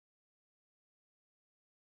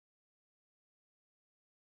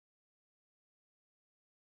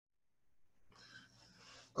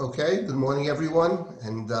Okay, good morning, everyone,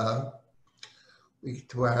 and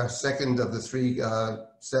to our second of the three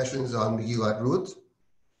sessions on Megillat Ruth.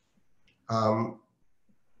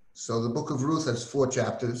 So the book of Ruth has 4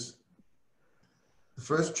 chapters. The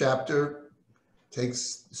first chapter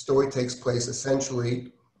story takes place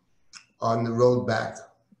essentially on the road back.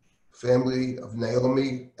 Family of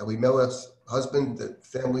Naomi, Elimelech's husband, the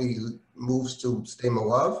family moves to stay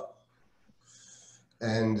Moab,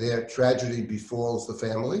 and their tragedy befalls the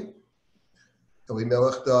family.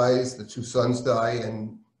 Elimelech dies, the 2 sons die,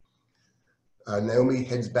 and Naomi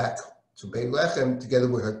heads back to Beit Lechem together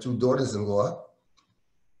with her 2 daughters-in-law.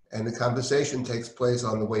 And the conversation takes place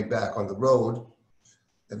on the way back on the road.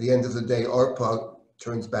 At the end of the day, Orpah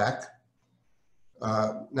turns back.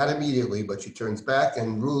 Not immediately, but she turns back,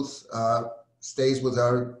 and Ruth stays with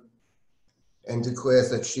her and declares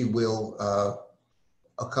that she will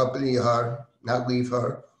accompany her, not leave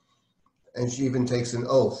her. And she even takes an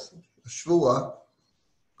oath, a Shavuot,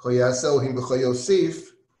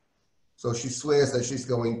 so she swears that she's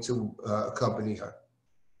going to accompany her.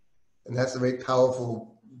 And that's a very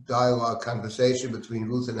powerful dialogue conversation between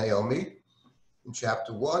Ruth and Naomi in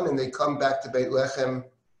chapter 1. And they come back to Beit Lechem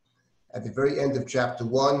at the very end of chapter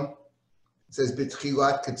 1. It says,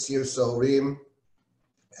 B'tchilat katsir sorim,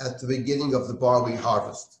 at the beginning of the barley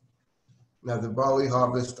harvest. Now, the barley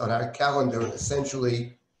harvest on our calendar,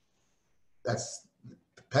 essentially, that's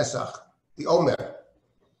Pesach, the Omer.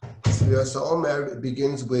 So Omer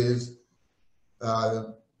begins with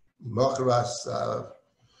Macharas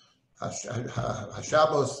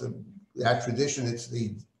Hashabos, that tradition. It's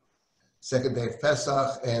the second day of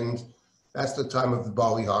Pesach, and that's the time of the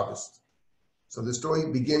barley harvest. So the story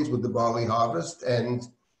begins with the barley harvest, and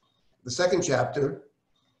the second chapter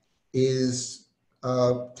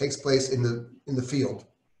takes place in the field.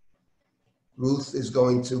 Ruth is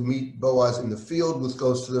going to meet Boaz in the field. Ruth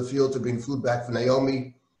goes to the field to bring food back for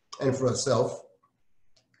Naomi and for herself.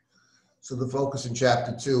 So the focus in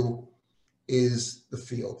chapter 2 is the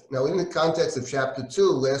field. Now, in the context of chapter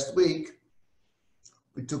 2, last week,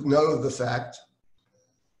 we took note of the fact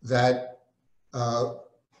that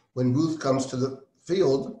when Ruth comes to the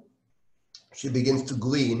field, she begins to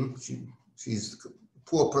glean. She's a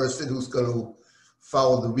poor person who's going to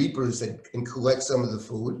follow the reapers and collect some of the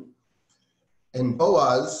food. And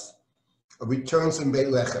Boaz returns from Beit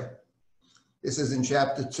Lechem. This is in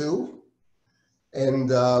chapter 2, and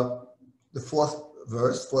the 4th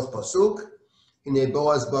verse, 4th pasuk. Hine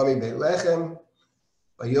Boaz ba mi Beit Lechem,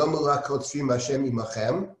 vayomer la kotzrim Hashem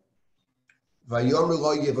imachem, vayomer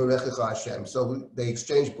lo yevarechecha Hashem. So they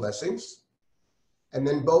exchange blessings, and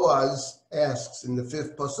then Boaz asks in the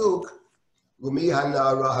 5th pasuk, Lumi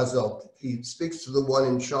hanara hazot. He speaks to the one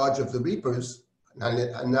in charge of the reapers,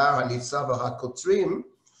 hanar hanitzava hakotzrim.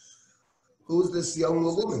 Who's this young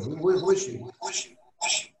woman? Who is she?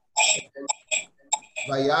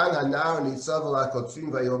 Vayan hanar hanitzava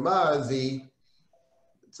hakotzrim vayomar.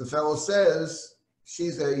 The fellow says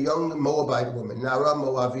she's a young Moabite woman. Nara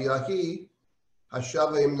Moaviyahi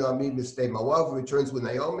Hashavim Naomi Mistei Moav, returns with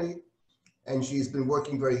Naomi, and she's been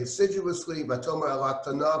working very assiduously. Vatomer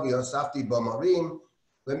alaktana v'yasafti b'marim.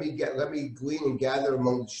 Let me glean and gather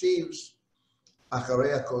among the sheaves.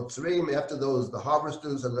 Acharei kotzrim. After those, the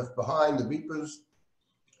harvesters are left behind, the reapers.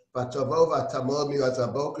 Vatavo v'tamod mi'at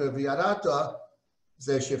haboker v'yarata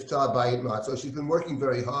ze shifta bayit mat. So she's been working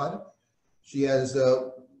very hard. She has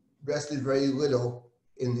rested very little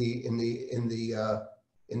in the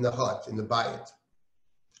hut, in the bayit.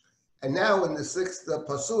 And now in the 6th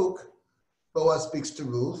pasuk, Boaz speaks to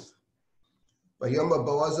Ruth. Vayoma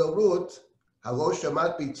Boaz el Ruth, halo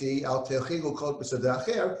shamat biti al telchi l'kol b'sadeh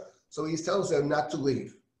acher. So he tells her not to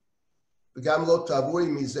leave. V'gam lo tavuri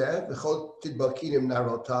mizeh v'chol tidbakinim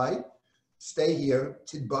narotai. Stay here,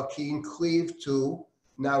 tidbakin, cleave to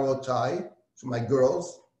narotai, to my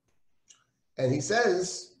girls. And he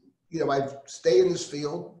says, I stay in this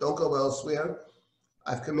field, don't go elsewhere.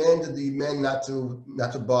 I've commanded the men not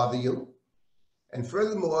to bother you. And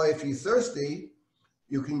furthermore, if you're thirsty,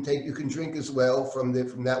 you can drink as well from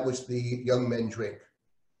that which the young men drink.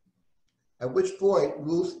 At which point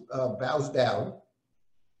Ruth bows down.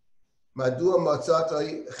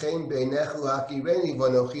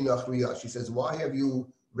 She says, why have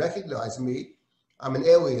you recognized me? I'm an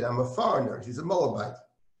alien, I'm a foreigner. She's a Moabite.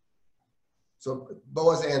 So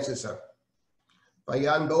Boaz answers her.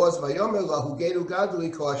 Vayan Boaz vayomer lahu gedu gadli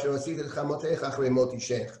kol asher asita chamotecha achrei mot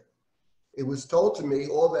ishech. It was told to me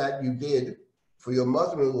all that you did for your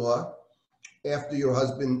mother-in-law after your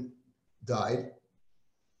husband died.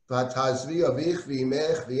 Vatazvi avich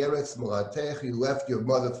v'imech v'eretz molatech. You left your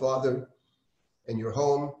mother, father, and your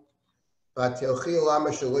home.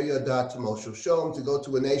 to go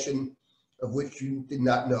to a nation of which you did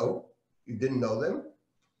not know, you didn't know them,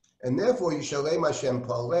 and therefore Yishalem Hashem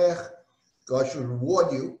Palech, God should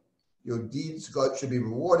reward you, your deeds, God should be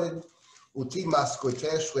rewarded, Uti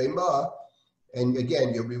Maskoteh Shlema, and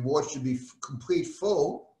again, your reward should be complete,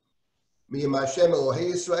 full, from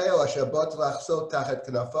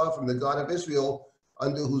the God of Israel,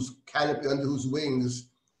 under whose canopy, under whose wings,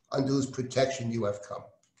 under whose protection you have come.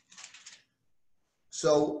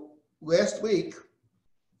 So last week,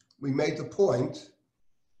 we made the point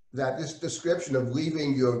that this description of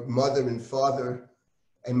leaving your mother and father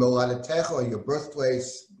and Moladetecha, your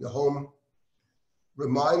birthplace, your home,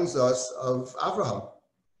 reminds us of Abraham.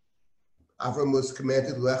 Abraham was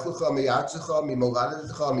commanded, Lech lecha mi'artzecha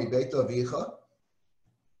mi'moladetecha mi'beit avicha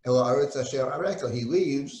el ha'aretz asher areka. He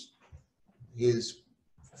leaves his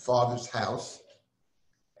father's house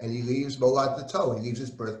and he leaves Moladetecha, he leaves his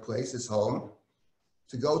birthplace, his home,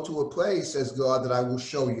 to go to a place, says God, that I will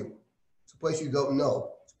show you. It's a place you don't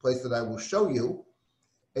know. It's a place that I will show you.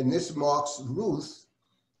 And this marks Ruth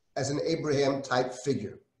as an Abraham-type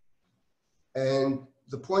figure. And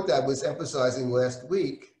the point that I was emphasizing last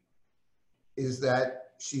week is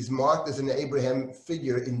that she's marked as an Abraham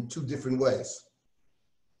figure in two different ways.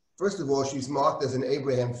 First of all, she's marked as an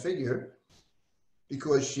Abraham figure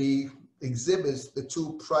because she exhibits the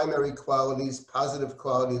two primary qualities, positive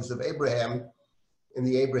qualities of Abraham in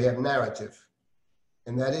the Abraham narrative.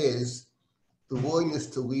 And that is the willingness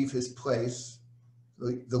to leave his place,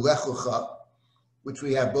 the Lech Lecha, which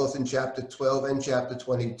we have both in chapter 12 and chapter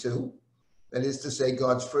 22. That is to say,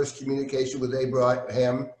 God's first communication with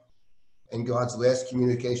Abraham and God's last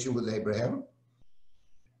communication with Abraham.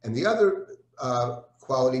 And the other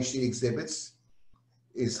quality she exhibits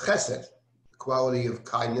is chesed, the quality of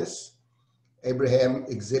kindness. Abraham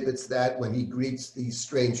exhibits that when he greets these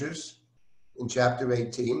strangers in chapter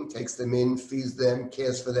 18, takes them in, feeds them,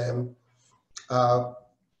 cares for them.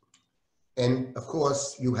 And of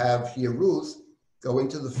course, you have here Ruth go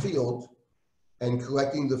into the field and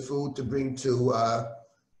collecting the food to bring to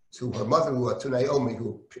her mother-in-law, to Naomi,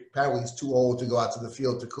 who apparently is too old to go out to the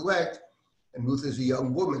field to collect, and Ruth is a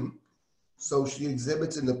young woman, so she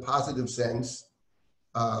exhibits in the positive sense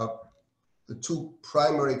the two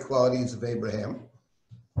primary qualities of Abraham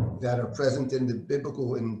that are present in the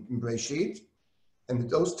biblical in Breshit, and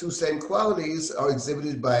those two same qualities are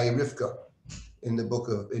exhibited by Rivka in the book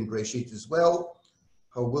of in Breshit as well,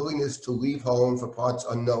 her willingness to leave home for parts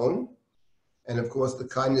unknown, and of course the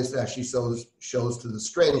kindness that she shows to the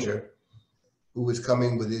stranger who is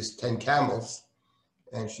coming with his 10 camels,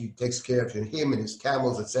 and she takes care of him and his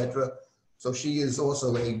camels, etc. So she is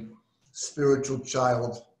also a spiritual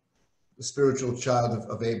child, the spiritual child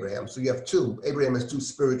of Abraham. So you have two, Abraham has two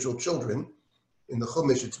spiritual children. In the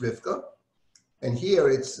Chumash it's Rivka, and here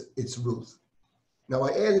it's Ruth. Now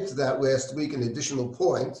I added to that last week an additional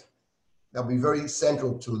point that will be very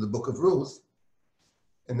central to the book of Ruth,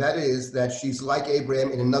 and that is that she's like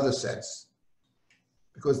Abraham in another sense,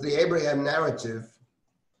 because the Abraham narrative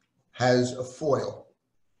has a foil.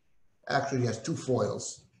 Actually, it has two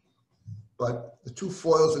foils, but the two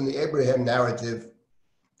foils in the Abraham narrative,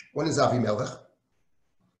 one is Avimelech.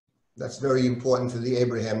 That's very important for the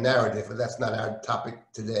Abraham narrative, but that's not our topic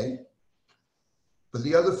today. But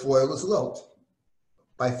the other foil is Lot.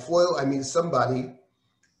 By foil, I mean somebody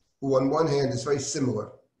who on one hand is very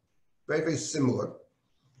similar, very, very similar.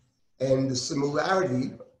 And the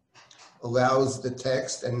similarity allows the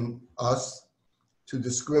text and us to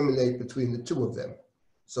discriminate between the two of them.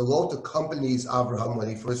 So Lot accompanies Abraham when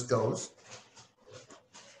he first goes.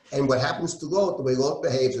 And what happens to Lot, the way Lot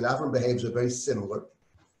behaves and Abraham behaves are very similar.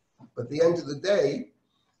 But at the end of the day,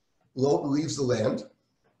 Lot leaves the land,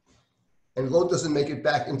 and Lot doesn't make it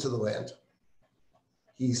back into the land.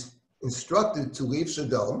 He's instructed to leave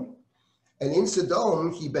Sodom, and in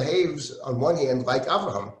Sodom, he behaves, on one hand, like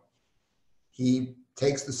Abraham. He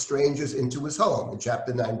takes the strangers into his home in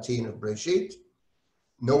chapter 19 of Breshit.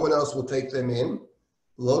 No one else will take them in.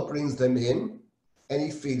 Lot brings them in, and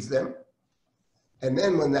he feeds them. And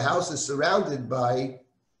then when the house is surrounded by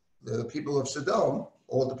the people of Sodom,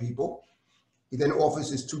 all the people, he then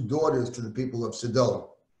offers his two daughters to the people of Sodom.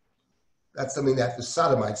 That's something that the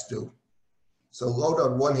Sodomites do. So Lot,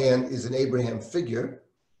 on one hand, is an Abraham figure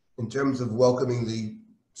in terms of welcoming the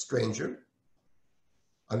stranger.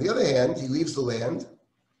 On the other hand, he leaves the land.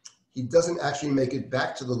 He doesn't actually make it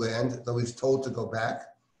back to the land, though he's told to go back.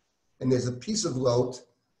 And there's a piece of Lot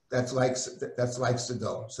that's like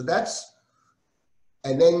Sodom. So that's,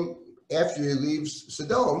 and then after he leaves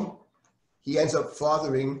Sodom, he ends up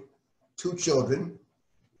fathering two children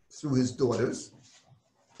through his daughters.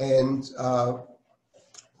 And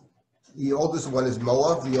the oldest one is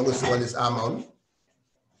Moab, the youngest one is Ammon.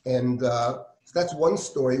 And so that's one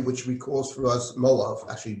story which recalls for us Moab.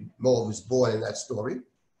 Actually, Moab is born in that story.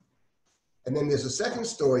 And then there's a second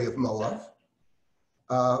story of Moab,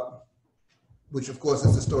 which of course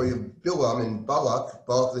is the story of Bilam and Balak,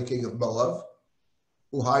 the king of Moab,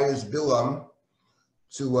 who hires Bilam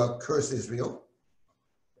to curse Israel.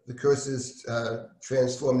 The curse is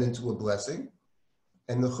transformed into a blessing.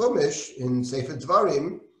 And the Chumash in Sefer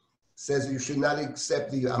Dvarim says you should not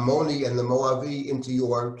accept the Ammoni and the Moavi into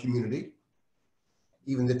your community,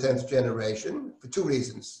 even the 10th generation, for two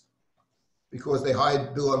reasons. Because they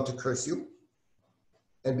hired Bilam to curse you,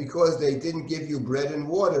 and because they didn't give you bread and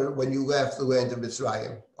water when you left the land of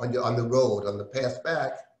Mitzrayim, on the road, on the path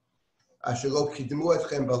back.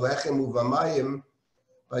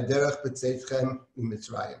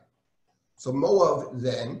 So Moab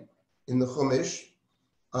then, in the Chumash,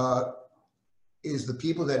 is the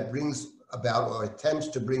people that brings about or attempts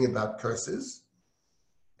to bring about curses.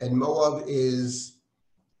 And Moab is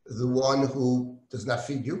the one who does not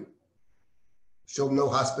feed you, show no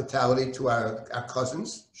hospitality to our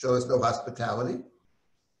cousins, show us no hospitality.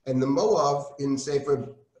 And the Moab in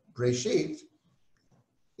Sefer Breshit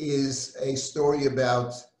is a story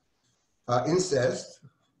about incest.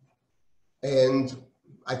 And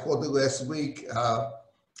I called it last week,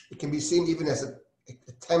 it can be seen even as an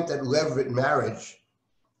attempt at levirate marriage,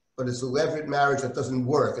 but it's a levirate marriage that doesn't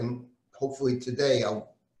work. And hopefully today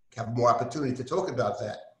I'll have more opportunity to talk about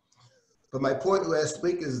that. But my point last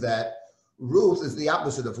week is that Ruth is the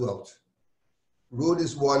opposite of Lot. Ruth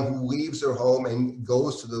is one who leaves her home and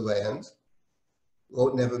goes to the land.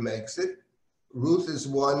 Lot never makes it. Ruth is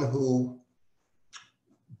one who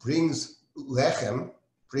brings lechem,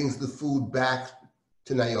 brings the food back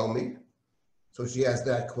to Naomi. So she has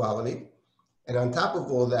that quality. And on top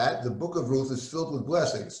of all that, the book of Ruth is filled with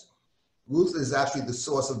blessings. Ruth is actually the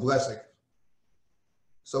source of blessing.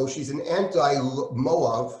 So she's an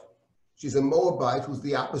anti-Moab. She's a Moabite who's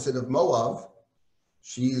the opposite of Moab.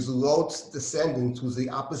 She's Lot's descendant who's the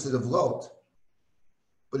opposite of Lot.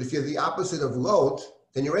 But if you're the opposite of Lot,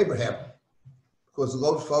 then you're Abraham. Because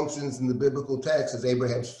Lot functions in the biblical text as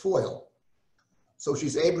Abraham's foil. So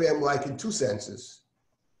she's Abraham-like in two senses.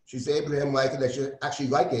 She's Abraham-like and actually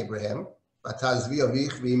like Abraham. But that's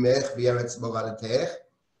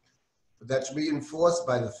reinforced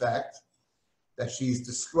by the fact that she's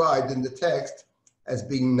described in the text as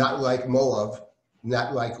being not like Moab,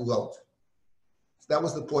 not like Lot. So that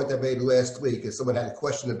was the point I made last week. If someone had a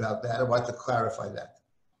question about that, I want to clarify that.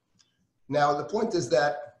 Now, the point is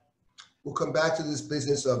that we'll come back to this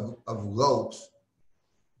business of Lot,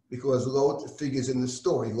 because Lot figures in the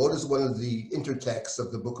story. Lot is one of the intertexts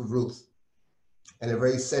of the book of Ruth, and a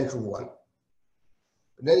very central one.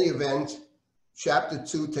 In any event, chapter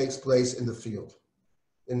 2 takes place in the field,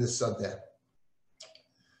 in the Sadeh.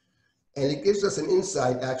 And it gives us an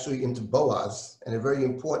insight actually into Boaz, and a very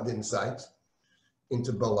important insight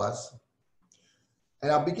into Boaz.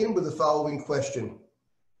 And I'll begin with the following question.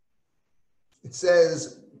 It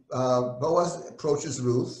says, Boaz approaches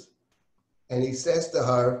Ruth, and he says to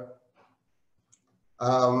her,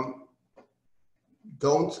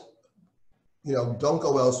 don't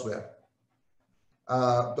go elsewhere.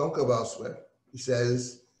 Don't go elsewhere. He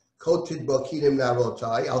says, Kol tidbakinim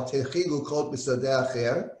narotai, al techilu kol b'sadeh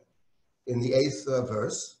acher, in the 8th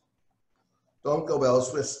verse. Don't go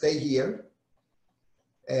elsewhere, stay here,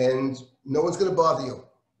 and no one's going to bother you.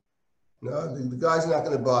 No, the guy's not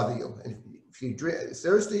going to bother you. And if you drink,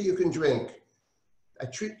 thirsty, you can drink. I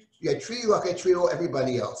treat you like I treat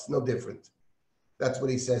everybody else, no different. That's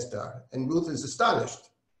what he says to her. And Ruth is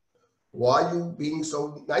astonished. Why are you being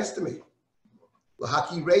so nice to me?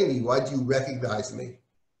 Lahaki Reini, why do you recognize me?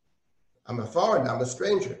 I'm a foreigner, I'm a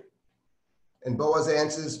stranger. And Boaz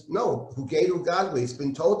answers, no, Hugedu Godly, it's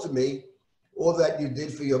been told to me all that you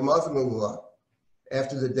did for your mother-in-law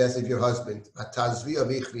after the death of your husband.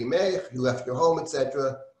 You left your home,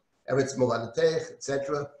 etc. Eretz Moladetech,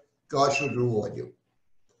 etc. God should reward you.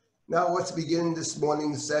 Now let's begin this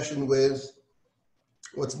morning's session with,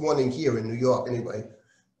 what's morning here in New York anyway.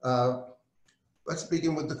 Let's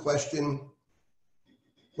begin with the question,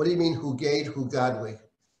 what do you mean Huged Godly?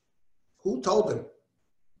 Who told him?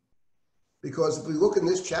 Because if we look in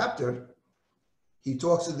this chapter, he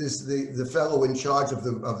talks to the fellow in charge of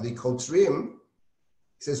the Kotzrim.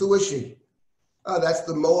 He says, who is she? Oh, that's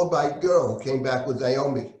the Moabite girl who came back with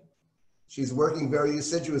Naomi. She's working very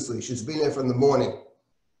assiduously. She's been there from the morning.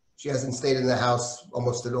 She hasn't stayed in the house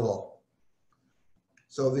almost at all.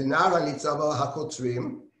 So the Nara Nitzava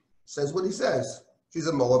HaKotzrim says what he says. She's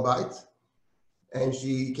a Moabite. and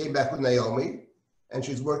she came back with Naomi, and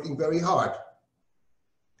she's working very hard.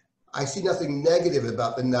 I see nothing negative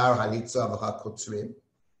about the Nar HaNitzav HaKotzrim.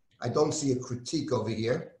 I don't see a critique over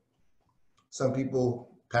here. Some people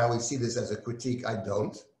apparently see this as a critique. I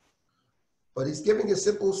don't. But he's giving a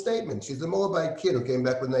simple statement. She's a Moabite kid who came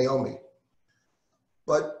back with Naomi.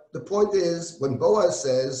 But the point is, when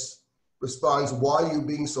Boaz responds, "Why are you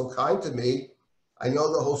being so kind to me? I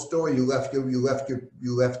know the whole story. You left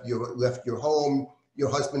your home. Your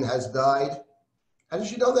husband has died." How did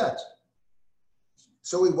she know that?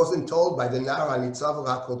 So he wasn't told by the Nar HaNitzav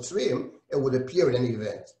HaKotzrim. It would appear in any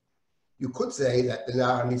event. You could say that the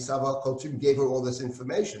Nar HaNitzav HaKotzrim gave her all this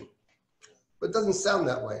information, but it doesn't sound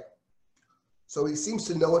that way. So he seems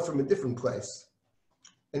to know it from a different place.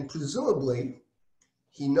 And presumably,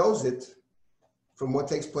 he knows it from what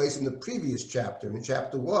takes place in the previous chapter, in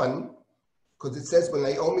chapter 1, because it says when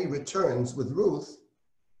Naomi returns with Ruth,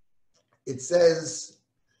 it says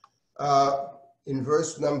in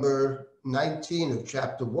verse number 19 of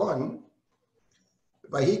chapter 1,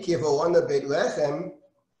 "Vayiki Beit Lechem,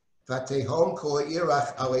 vatehom kol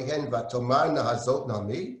irach alehen vatomar nahazot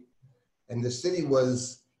nami," and the city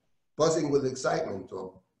was buzzing with excitement.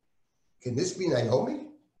 Oh, can this be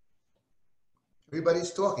Naomi?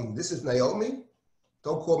 Everybody's talking. This is Naomi?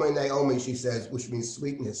 Don't call me Naomi, she says, which means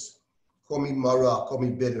sweetness. Call me Mara, call me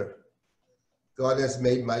bitter. God has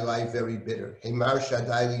made my life very bitter. Hemar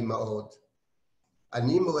shadai li ma'od.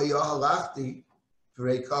 Ani m'le'yah halachti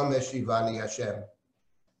v'reikam heshivani Hashem.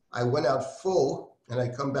 I went out full and I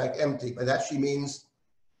come back empty. By that she means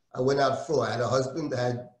I went out full. I had a husband, I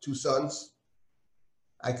had 2 sons.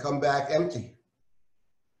 I come back empty.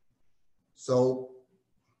 So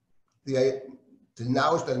the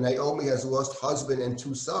knowledge that Naomi has lost husband and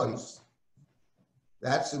 2 sons,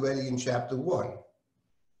 that's already in chapter 1.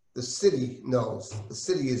 The city knows. The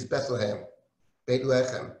city is Bethlehem, Beit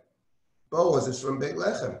Lechem. Boaz is from Beit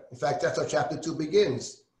Lechem. In fact, that's how chapter 2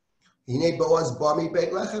 begins. Hine Boaz bami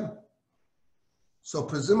Beit Lechem. So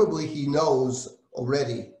presumably he knows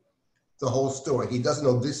already the whole story. He doesn't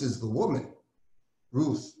know this is the woman,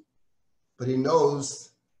 Ruth, but he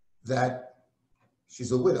knows that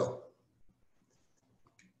she's a widow.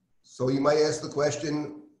 So you might ask the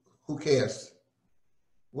question, who cares?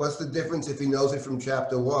 What's the difference if he knows it from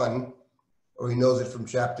chapter 1 or he knows it from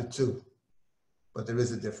chapter 2? But there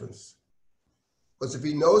is a difference. Because if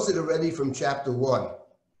he knows it already from chapter 1,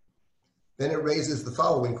 then it raises the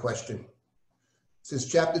following question. Since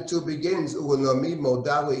chapter 2 begins, Naomi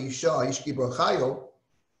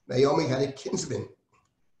had a kinsman,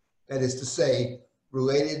 that is to say,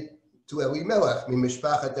 related to Elimelech,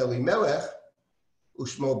 mimishpachat Elimelech,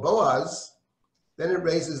 Ushmo Boaz, then it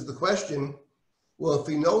raises the question, well, if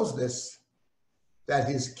he knows this, that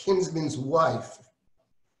his kinsman's wife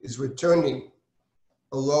is returning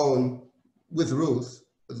alone with Ruth,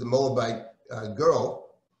 with the Moabite girl,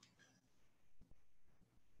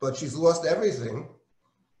 but she's lost everything,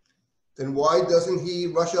 then why doesn't he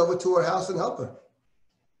rush over to her house and help her?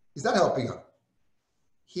 He's not helping her.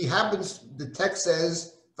 He happens, the text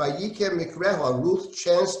says, Vayikem Mikreha, Ruth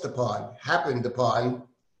happened upon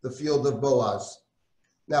the field of Boaz.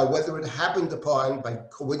 Now, whether it happened upon by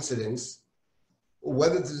coincidence, or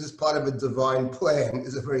whether this is part of a divine plan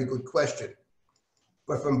is a very good question.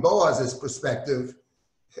 But from Boaz's perspective,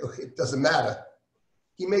 it doesn't matter.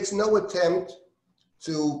 He makes no attempt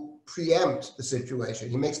to preempt the situation.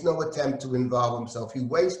 He makes no attempt to involve himself. He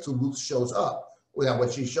waits till Ruth shows up. Well, when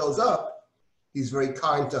she shows up, he's very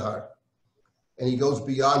kind to her. And he goes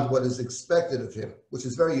beyond what is expected of him, which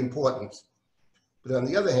is very important. But on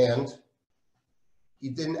the other hand, he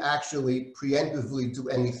didn't actually preemptively do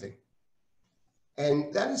anything.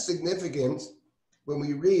 And that is significant when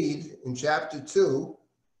we read in chapter 2,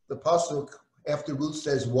 the pasuk, after Ruth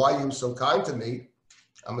says, "Why are you so kind to me?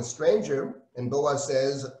 I'm a stranger." And Boaz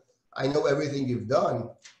says, "I know everything you've done.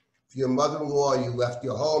 For your mother-in-law, you left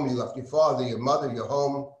your home, you left your father, your mother, your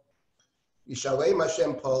home. Yishalem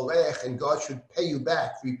Hashem polech, and God should pay you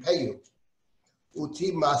back, repay you.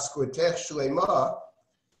 Uti maskortech shlema,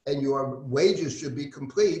 and your wages should be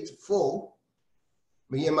complete, full.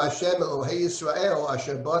 Miyem Hashem Elohei Yisrael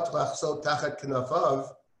asher bat lachzot tachat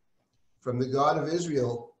knafav, from the God of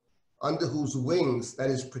Israel, under whose wings, that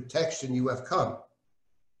is protection, you have come."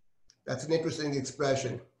 That's an interesting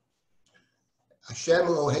expression. Hashem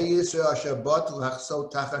Elohei Yisrael asher bat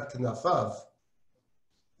lachzot tachat knafav,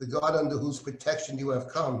 the God under whose protection you have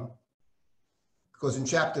come. Because in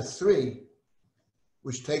chapter 3,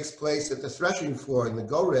 which takes place at the threshing floor in the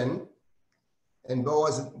Goren, and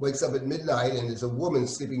Boaz wakes up at midnight and there's a woman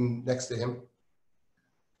sleeping next to him.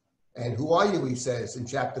 And who are you, he says in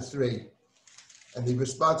chapter 3. And the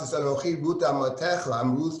response is, Anochi Ruth amatecha,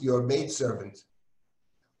 I'm Ruth, your maidservant.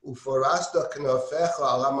 Uforasta knafecha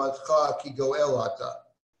alamatcha ki goel ata.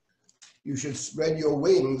 You should spread your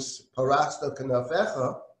wings, parasta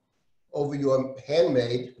knafecha, over your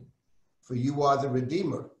handmaid, for you are the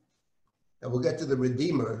Redeemer. And we'll get to the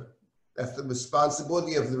Redeemer. That's the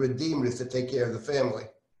responsibility of the Redeemer, is to take care of the family.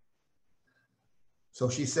 So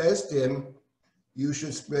she says to him, you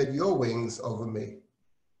should spread your wings over me.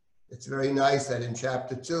 It's very nice that in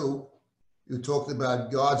chapter 2, you talked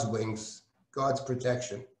about God's wings, God's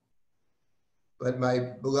protection. But my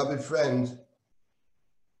beloved friend,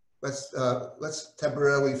 let's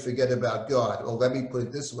temporarily forget about God. Or let me put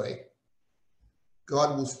it this way.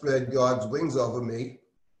 God will spread God's wings over me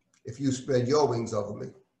if you spread your wings over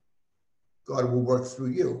me. God will work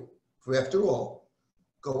through you. For after all,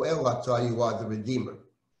 Goel Atah, you are the Redeemer.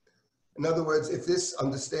 In other words, if this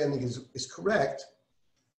understanding is correct,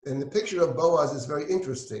 then the picture of Boaz is very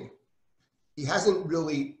interesting. He hasn't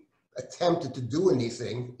really attempted to do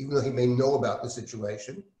anything, even though he may know about the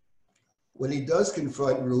situation. When he does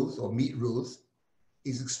confront Ruth or meet Ruth,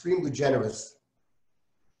 he's extremely generous.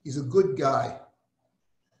 He's a good guy.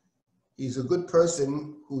 He's a good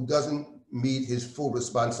person who doesn't meet his full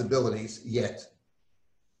responsibilities yet,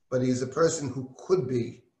 but he's a person who could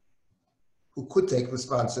take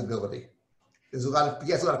responsibility. He has a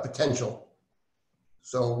lot of potential.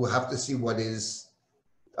 So we'll have to see what is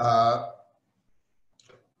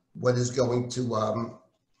going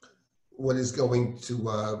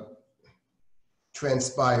to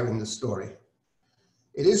transpire in the story.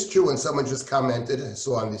 It is true, and someone just commented, I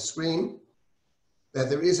saw on the screen, that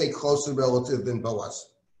there is a closer relative than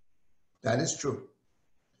Boaz. That is true.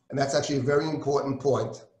 And that's actually a very important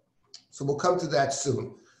point. So we'll come to that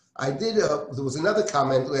soon. There was another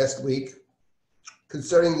comment last week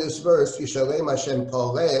concerning this verse, Yishalem Hashem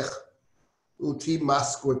Palech, Uti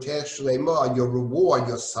Maskortech Shlema, your reward,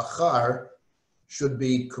 your sachar, should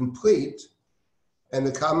be complete. And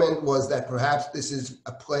the comment was that perhaps this is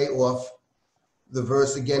a play off the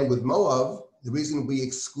verse again with Moab. The reason we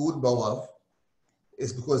exclude Moab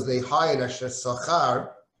is because they hired Asher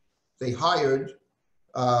Sachar, they hired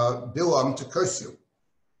Bilam to curse you.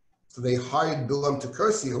 So they hired Bilam to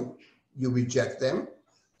curse you, you reject them.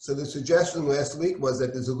 So the suggestion last week was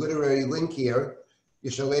that there's a literary link here,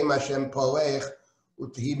 Yishalem Hashem Palech,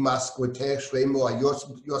 Utehi Maskortech Shlemo,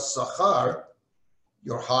 your Sachar,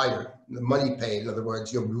 your hire, the money paid, in other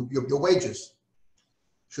words, your wages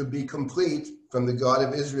should be complete from the God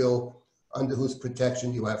of Israel under whose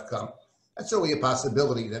protection you have come. That's only a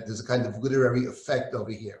possibility that there's a kind of literary effect over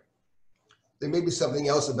here. There may be something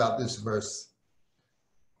else about this verse.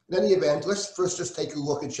 In any event, let's first just take a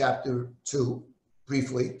look at chapter 2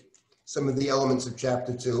 briefly, some of the elements of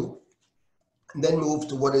chapter 2, and then move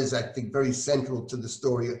to what is, I think, very central to the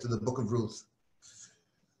story, to the book of Ruth.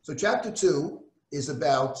 So chapter 2 is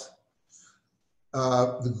about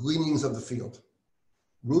the gleanings of the field.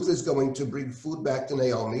 Ruth is going to bring food back to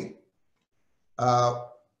Naomi.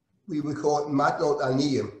 We would call it matnot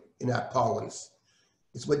aniyim in our parlance.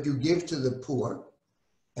 It's what you give to the poor.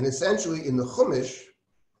 And essentially in the Chumash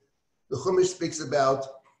speaks about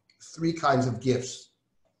 3 kinds of gifts.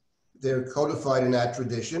 They're codified in our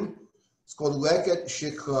tradition. It's called leket,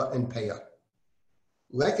 shikha, and peah.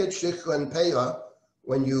 Leket, shikha, and peah,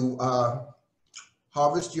 when you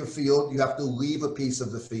harvest your field, you have to leave a piece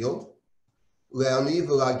of the field. Le'ani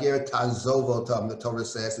v'lager ta'azov otam, the Torah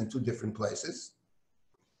says in 2 different places.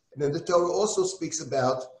 And then the Torah also speaks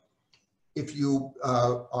about if you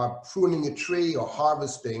are pruning a tree or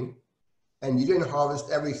harvesting, and you didn't harvest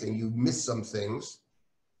everything, you missed some things,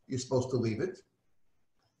 you're supposed to leave it.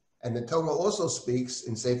 And the Torah also speaks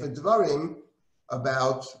in Sefer Devarim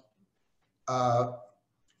about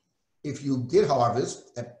if you did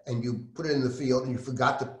harvest and you put it in the field and you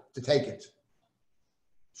forgot to take it,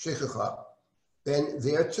 shechicha, then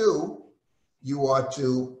there too, you are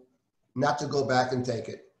to not to go back and take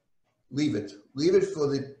it. Leave it. Leave it for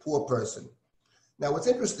the poor person. Now, what's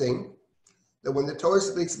interesting, that when the Torah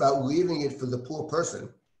speaks about leaving it for the poor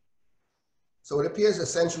person, so it appears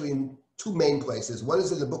essentially in 2 main places. One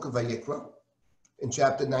is in the book of Vayikra, in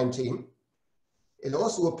chapter 19. It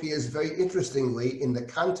also appears very interestingly in the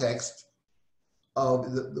context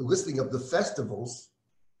of the listing of the festivals.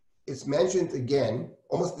 It's mentioned again,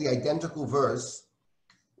 almost the identical verse,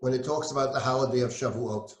 when it talks about the holiday of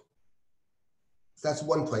Shavuot. So that's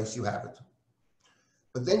one place you have it.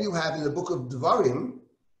 But then you have in the book of Devarim,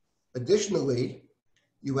 additionally,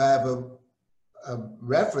 you have a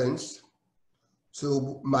reference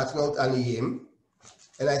to Matnot Aniyim.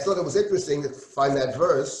 And I thought it was interesting to find that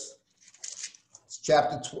verse. It's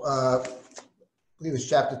chapter believe it's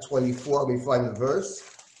chapter 24, we find the verse,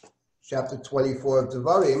 chapter 24 of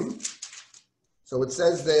Devarim. So it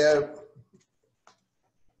says there,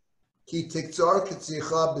 Ki tiktzor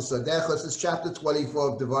ketzicha b'sodecha. This is chapter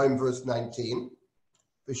 24 of Devarim, verse 19.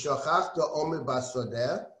 V'shachachta omer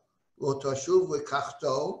b'sodeh, lo tashuv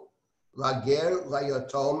l'kachto, lager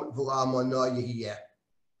layatom v'la'amona yehiyeh.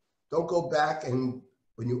 Don't go back, and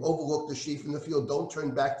when you overlook the sheep in the field, don't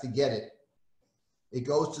turn back to get it. It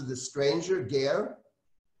goes to the stranger, ger,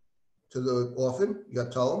 to the orphan,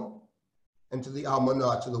 yatom, and to the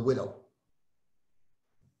almanah, to the widow.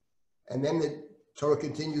 And then the Torah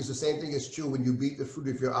continues, the same thing is true when you beat the fruit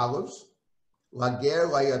of your olives. Lager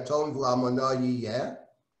layatom v'almanah yiyeh.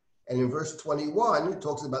 And in verse 21, it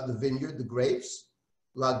talks about the vineyard, the grapes.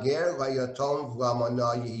 Lager layatom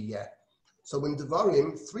v'almanah yiyeh. So in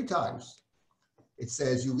Devarim, 3 times, it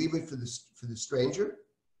says you leave it for the stranger,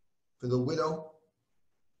 for the widow,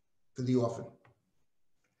 for the orphan.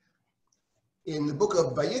 In the book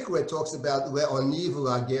of Vayikra, it talks about le'oni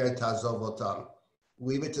v'lager ta'azov otam.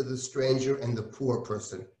 Leave it to the stranger and the poor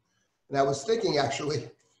person. And I was thinking, actually,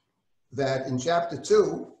 that in chapter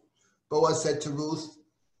 2, Boaz said to Ruth,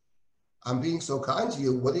 I'm being so kind to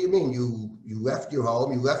you. What do you mean? You left your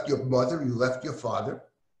home, you left your mother, you left your father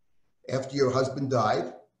after your husband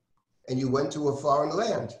died, and you went to a foreign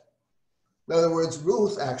land. In other words,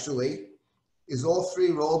 Ruth actually is all 3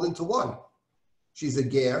 rolled into one. She's a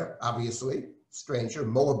ger, obviously, stranger,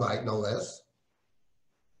 Moabite no less.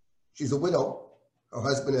 She's a widow. Her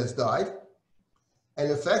husband has died,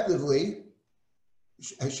 and effectively,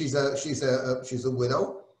 she's a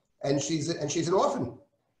widow, and she's an orphan.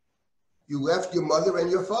 You left your mother and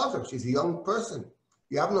your father. She's a young person.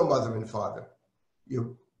 You have no mother and father.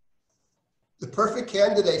 You're the perfect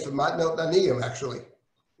candidate for matnot aniyim, actually.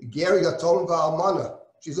 Ger yatom v'almana.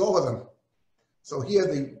 She's all of them. So here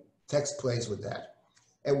the text plays with that,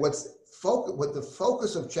 and what the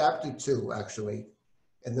focus of chapter 2 actually.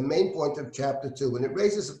 And the main point of chapter 2, and it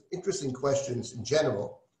raises interesting questions in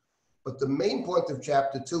general, but the main point of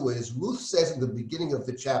chapter 2 is Ruth says in the beginning of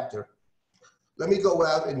the chapter, let me go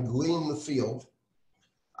out and glean the field,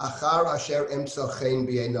 achar asher emsa chen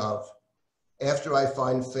b'einav, after I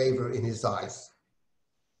find favor in his eyes.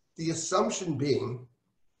 The assumption being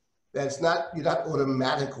that you're not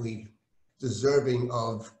automatically deserving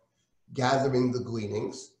of gathering the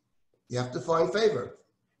gleanings. You have to find favor.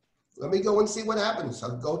 Let me go and see what happens.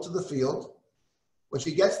 I'll go to the field. When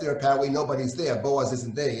she gets there, apparently nobody's there. Boaz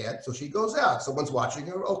isn't there yet. So she goes out. Someone's watching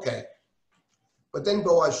her. Okay. But then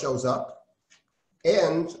Boaz shows up,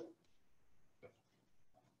 and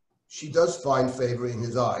she does find favor in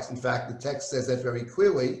his eyes. In fact, the text says that very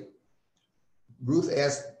clearly. Ruth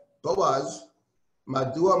asked Boaz,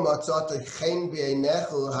 Madua matzata chen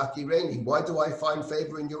b'einecha l'hakireni. Why do I find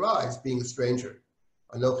favor in your eyes, being a stranger?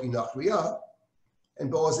 Anochi nachriya. And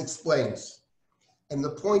Boaz explains. And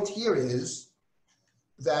the point here is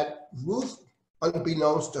that Ruth,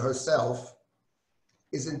 unbeknownst to herself,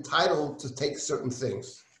 is entitled to take certain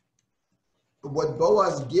things. But what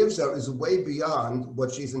Boaz gives her is way beyond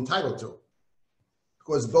what she's entitled to.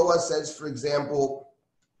 Because Boaz says, for example,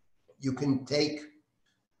 you can take,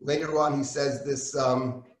 later on he says this,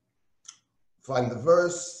 find the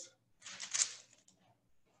verse.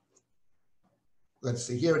 Let's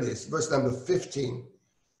see, here it is, verse number 15.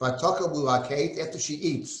 After she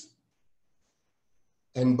eats.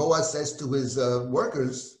 And Boaz says to his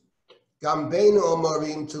workers, let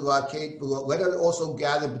her also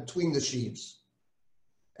gather between the sheaves.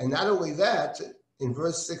 And not only that, in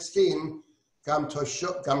verse 16,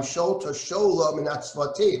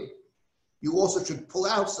 you also should pull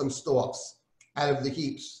out some stalks out of the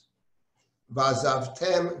heaps.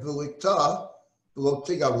 Bazavtem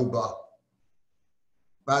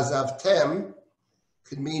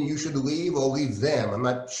could mean you should leave or leave them. I'm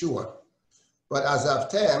not sure. But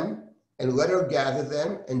azavtem, and let her gather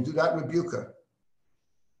them, and do not rebuke her.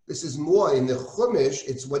 This is more in the Chumash,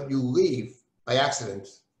 it's what you leave by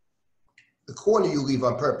accident. The corner you leave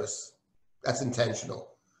on purpose. That's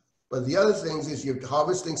intentional. But the other things is you're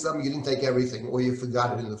harvesting something, you didn't take everything, or you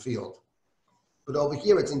forgot it in the field. But over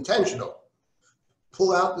here, it's intentional.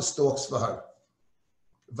 Pull out the stalks for her.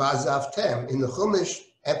 Vazavtem, in the Chumash,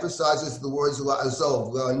 emphasizes the words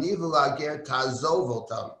la'azov, la'ani v'la'ger ta'azov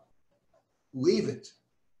otam. Leave it.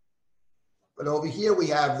 But over here we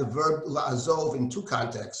have the verb la'azov in 2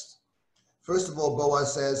 contexts. First of all,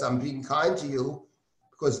 Boaz says, I'm being kind to you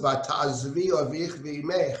because v'ta'azvi avich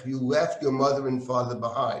v'imech, you left your mother and father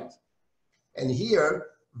behind. And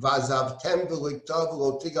here, v'azavtem v'liktav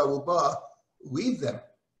v'lotiga ruba, leave them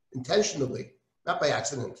intentionally, not by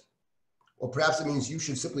accident. Or perhaps it means you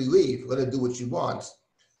should simply leave, let her do what she wants.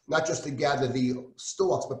 Not just to gather the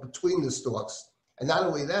stalks, but between the stalks. And not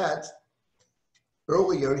only that,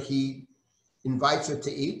 earlier he invites her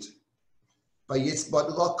to eat. In the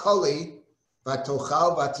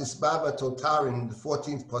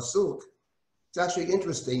 14th pasuk, it's actually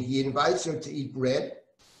interesting. He invites her to eat bread.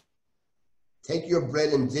 Take your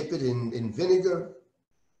bread and dip it in vinegar,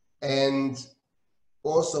 and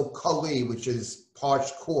also kali, which is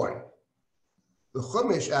parched corn. The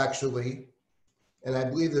Chumash actually, and I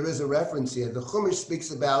believe there is a reference here, the Chumash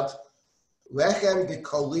speaks about lechem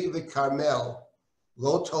v'kali v'karmel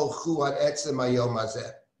lo tolchu ad etzem hayom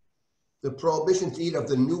hazeh. The prohibition to eat of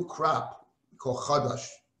the new crop called chadash.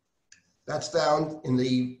 That's found in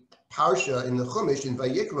the parsha in the Chumash in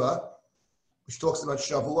Vayikra, which talks about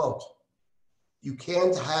Shavuot. You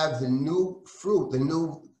can't have the new fruit, the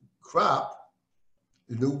new crop,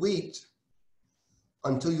 the new wheat,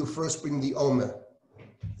 until you first bring the omer.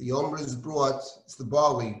 The omer is brought, it's the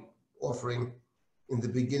barley offering in the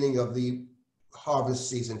beginning of the harvest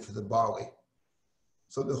season for the barley.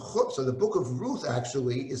 So the book of Ruth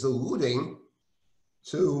actually is alluding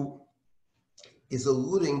to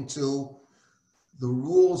the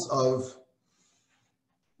rules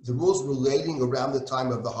relating around the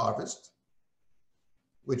time of the harvest,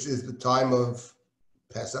 which is the time of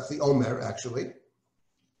Pesach, the Omer actually.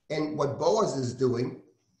 And what Boaz is doing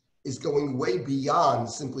is going way beyond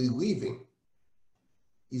simply leaving.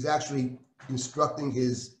 He's actually instructing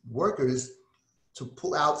his workers to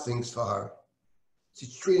pull out things for her.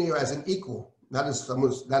 He's treating her as an equal, not as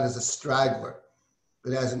a straggler,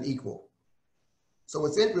 but as an equal. So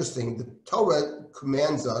it's interesting, the Torah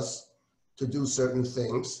commands us to do certain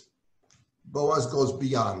things. Boaz goes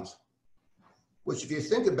beyond, which if you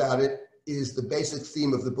think about it, is the basic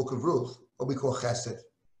theme of the book of Ruth, what we call chesed.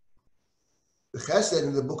 The chesed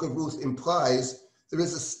in the book of Ruth implies there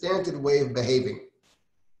is a standard way of behaving.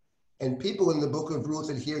 And people in the book of Ruth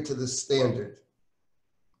adhere to the standard.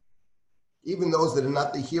 Even those that are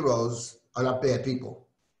not the heroes are not bad people.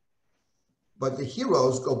 But the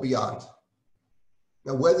heroes go beyond.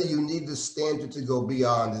 Now, whether you need the standard to go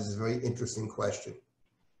beyond is a very interesting question.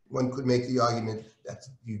 One could make the argument that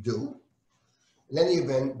you do. In any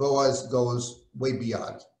event, Boaz goes way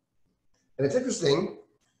beyond. And it's interesting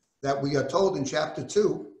that we are told in chapter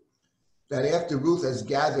 2 that after Ruth has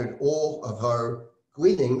gathered all of her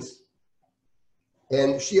gleanings,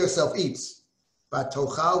 and she herself eats,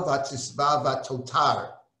 Vatochal vatisba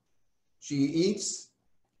vatotar. She eats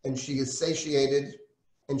and she is satiated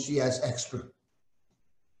and she has extra.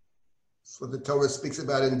 That's what the Torah speaks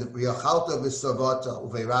about in the V'yachalta v'savata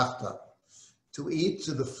uveirachta. To eat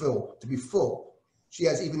to the full, to be full. She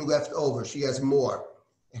has even left over, she has more.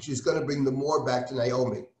 And she's going to bring the more back to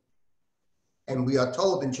Naomi. And we are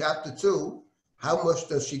told in chapter 2, how much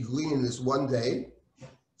does she glean in this one day?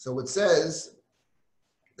 So it says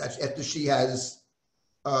that after she has,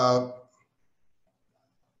 let's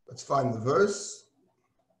find the verse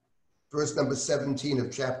number 17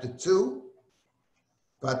 of chapter 2.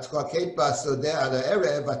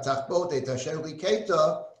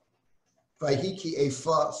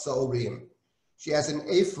 She has an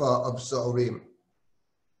ephah of sa'orim.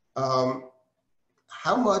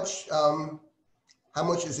 How much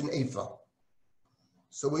is an ephah?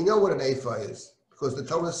 So we know what an ephah is, because the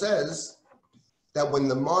Torah says that when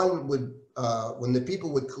the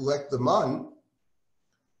people would collect the man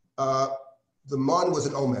was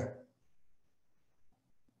an omer.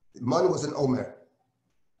 The man was an omer.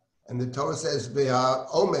 And the Torah says,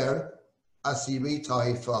 omer asiri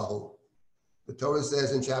ta'ifahu. The Torah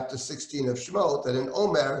says in chapter 16 of Shemot that an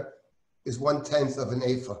omer is 1/10 of an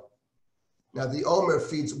ephah. Now the omer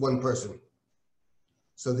feeds one person.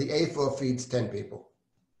 So the ephah feeds 10 people.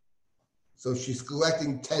 So she's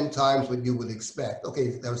collecting 10 times what you would expect.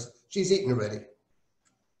 Okay, she's eaten already.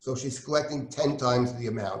 So she's collecting 10 times the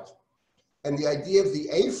amount. And the idea of the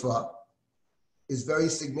ephah is very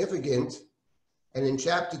significant. And in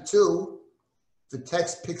chapter 2, the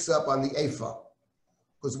text picks up on the ephah.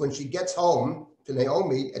 Because when she gets home to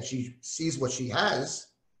Naomi and she sees what she has,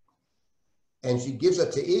 and she gives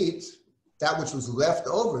her to eat, that which was left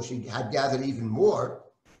over, she had gathered even more.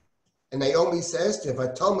 And Naomi says to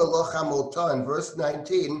her, in verse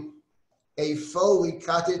 19, Ephah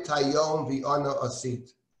likatet hayom v'ana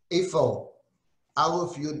asit. Ephah,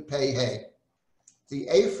 Aleph Yud Pei Hey. The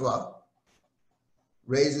ephah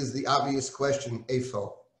raises the obvious question, ephah.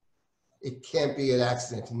 It can't be an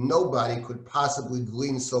accident. Nobody could possibly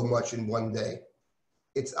glean so much in one day.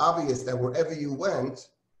 It's obvious that wherever you went,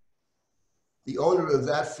 the owner of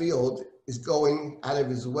that field is going out of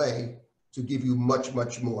his way to give you much,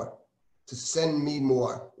 much more, to send me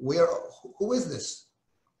more. Who is this?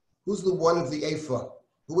 Who's the one of the Ephah?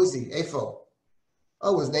 Who is he? Ephah.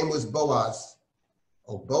 Oh, his name was Boaz.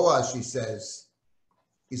 Oh, Boaz, she says,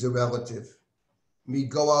 he's a relative. Mi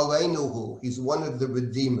goalenuhu, he's one of the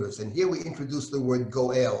redeemers. And here we introduce the word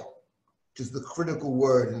goel, which is the critical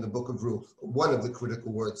word in the book of Ruth, one of the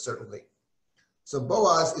critical words, certainly. So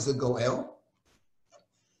Boaz is a goel.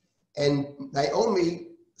 And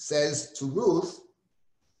Naomi says to Ruth,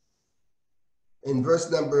 in verse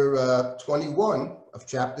number 21 of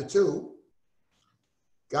chapter 2,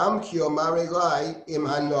 Gam ki omar elai im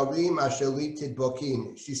hanorim asher li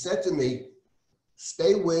tidbokin. She said to me,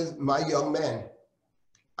 stay with my young men,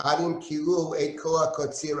 adim kilu et kol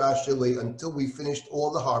hakotzir asher li, until we finished all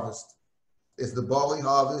the harvest. There's the barley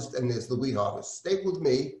harvest and there's the wheat harvest. Stay with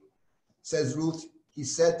me, says Ruth. He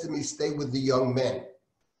said to me, stay with the young men.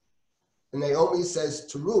 And Naomi says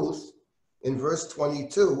to Ruth in verse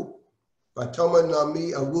 22, Vatoma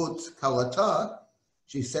Naomi Ruth kalata,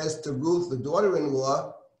 she says to Ruth, the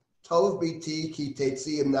daughter-in-law, Tov biti ki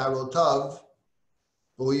tetzi im narotav,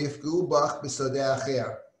 v'lo yifgu bach b'sadeh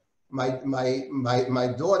acher. My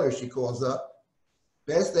daughter, she calls her,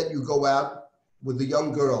 best that you go out with the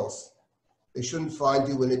young girls. They shouldn't find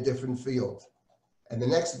you in a different field. And the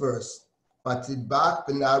next verse, Vatidbach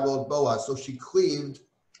b'narot Boaz. So she cleaved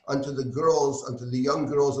unto the young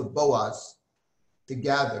girls of Boaz to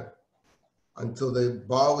gather until the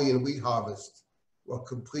barley and wheat harvest were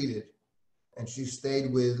completed. And she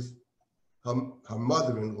stayed with her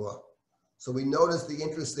mother-in-law. So we notice the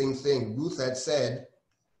interesting thing. Ruth had said,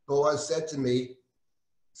 Boaz said to me,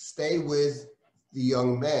 stay with the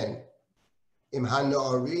young men. Im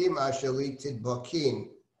hanorim asher li tidbakin.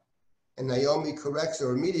 And Naomi corrects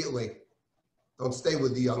her immediately. Don't stay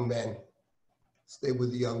with the young men. Stay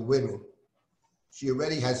with the young women. She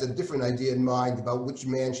already has a different idea in mind about which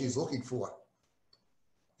man she's looking for.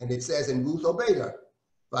 And it says, and Ruth obeyed her.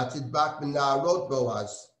 Vatidbach b'na'arot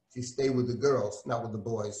Boaz. She stayed with the girls, not with the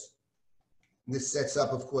boys. And this sets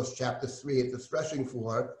up, of course, chapter 3 at the threshing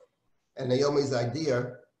floor, and Naomi's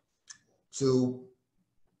idea to,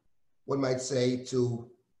 one might say, to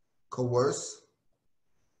coerce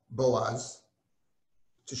Boaz,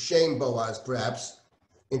 to shame Boaz, perhaps,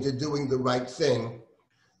 into doing the right thing,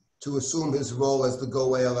 to assume his role as the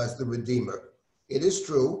goel, as the redeemer. It is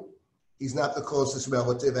true, he's not the closest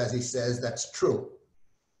relative, as he says, that's true.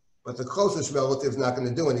 But the closest relative is not going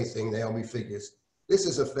to do anything, Naomi figures. This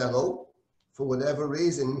is a fellow, for whatever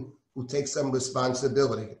reason, who takes some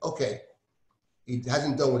responsibility. Okay, he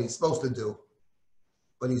hasn't done what he's supposed to do,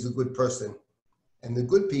 but he's a good person. And the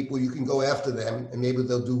good people, you can go after them, and maybe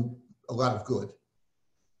they'll do a lot of good.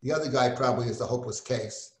 The other guy probably is a hopeless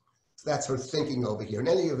case. So that's her thinking over here. In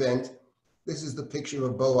any event, this is the picture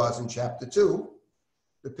of Boaz in chapter 2.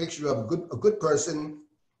 The picture of a good person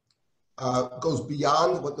goes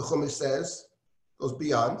beyond what the Chumash says, goes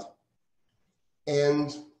beyond,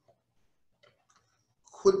 and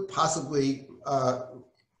could possibly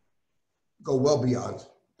go well beyond.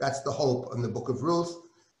 That's the hope in the book of Ruth.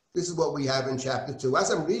 This is what we have in chapter 2.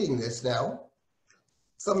 As I'm reading this now,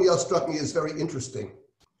 something else struck me as very interesting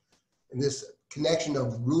in this connection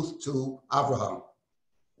of Ruth to Abraham,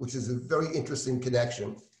 which is a very interesting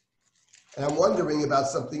connection. And I'm wondering about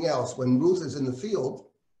something else. When Ruth is in the field,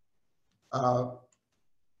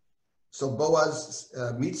 so Boaz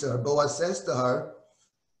meets her. Boaz says to her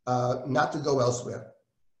not to go elsewhere.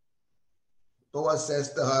 Boaz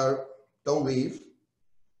says to her, don't leave.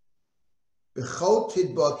 Ko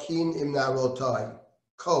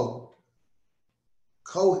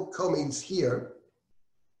means here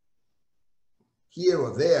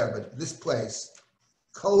or there, but this place.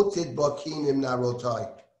 Ko tidbakin im narotai.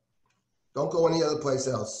 Don't go any other place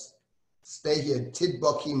else. Stay here.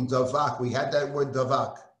 Tidbakim davak. We had that word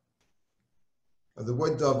davak. The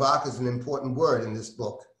word davak is an important word in this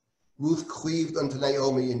book. Ruth cleaved unto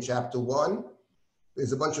Naomi in chapter 1.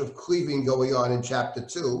 There's a bunch of cleaving going on in chapter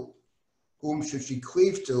 2. Whom should she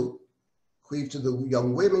cleave to? Cleave to the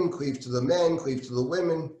young women, cleave to the men, cleave to the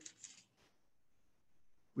women.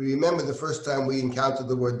 We remember the first time we encountered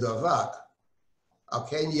the word davak.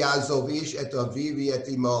 Alken yazovish et avivi et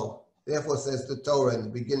imo. Therefore, says the Torah in the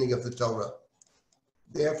beginning of the Torah.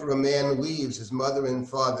 Therefore, a man leaves his mother and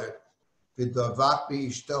father, v'davak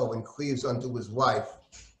b'ishto, and cleaves unto his wife.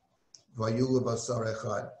 Vayulu basar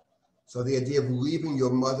echad. So the idea of leaving your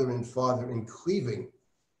mother and father and cleaving,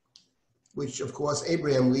 which of course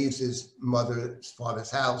Abraham leaves his mother's father's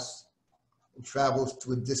house and travels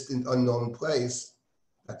to a distant unknown place,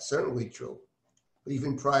 that's certainly true. But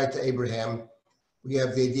even prior to Abraham, we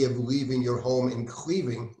have the idea of leaving your home and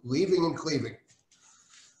cleaving, leaving and cleaving.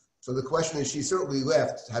 So the question is, she certainly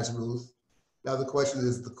left, has Ruth. Now the question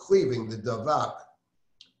is the cleaving, the davak.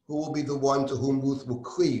 Who will be the one to whom Ruth will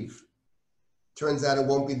cleave? Turns out it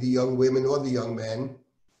won't be the young women or the young men,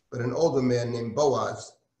 but an older man named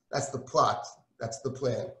Boaz. That's the plot. That's the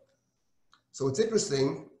plan. So it's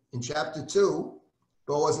interesting, in chapter 2,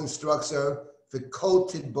 Boaz instructs her, V'kol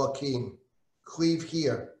tidbakin, cleave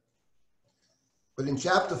here. But in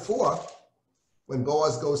chapter 4, when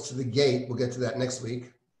Boaz goes to the gate, we'll get to that next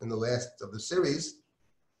week, in the last of the series,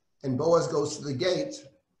 and Boaz goes to the gate,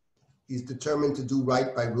 he's determined to do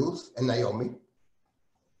right by Ruth and Naomi,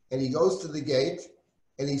 and he goes to the gate,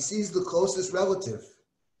 and he sees the closest relative,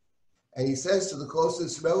 and he says to the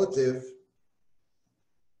closest relative,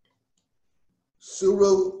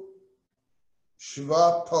 Suru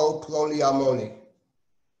Shva Po Ploni Almoni.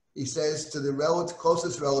 He says to the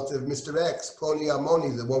closest relative, Mr. X, Ploni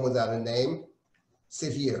Almoni, the one without a name,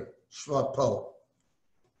 sit here, Shva Po.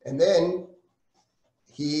 And then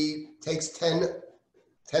he takes 10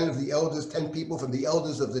 of the elders, 10 people from the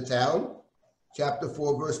elders of the town, chapter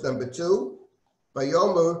 4, verse number 2,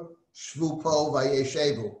 Vayomer Shvu Po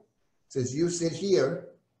Vayeshevu. Says, you sit here,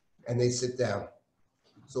 and they sit down.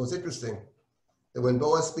 So it's interesting that when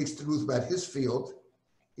Boaz speaks to Ruth about his field,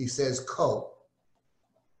 he says ko.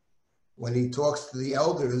 When he talks to the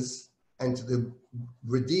elders and to the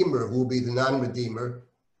redeemer, who will be the non-redeemer,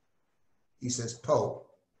 he says po.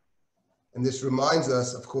 And this reminds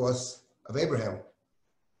us, of course, of Abraham.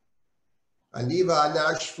 He said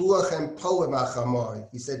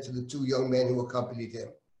to the two young men who accompanied him,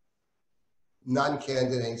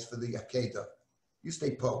 non-candidates for the Akedah, you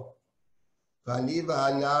stay po.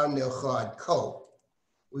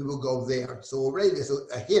 We will go there. So already there's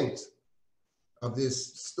a hint of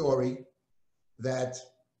this story that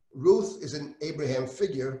Ruth is an Abraham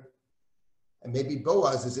figure, and maybe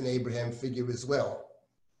Boaz is an Abraham figure as well.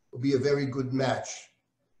 It will be a very good match.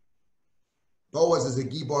 Boaz is a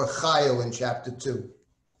Gibor Chayil in chapter 2.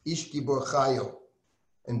 Ish Gibor Chayil.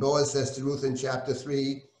 And Boaz says to Ruth in chapter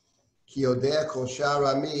 3, Ki odeh kol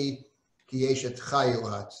sharami ki eshet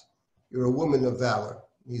chayilat. You're a woman of valor.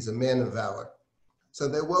 He's a man of valor. So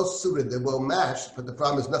they're well suited, they're well matched, but the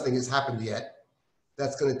problem is nothing has happened yet.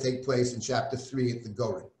 That's going to take place in chapter 3 at the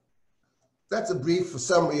Goren. That's a brief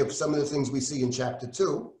summary of some of the things we see in chapter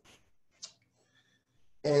 2.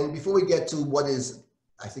 And before we get to what is,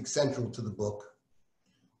 I think, central to the book,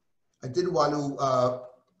 I did want to,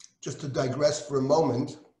 just to digress for a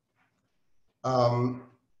moment, and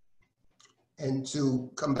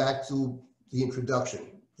to come back to the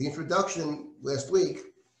introduction. The introduction last week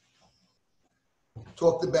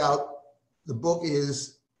talked about the book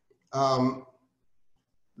is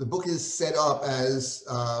set up as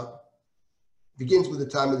begins with the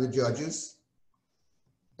time of the judges,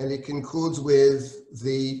 and it concludes with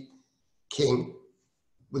the king,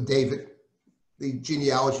 with David, the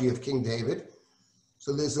genealogy of King David.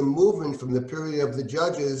 So there's a movement from the period of the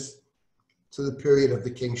judges to the period of the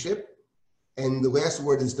kingship, and the last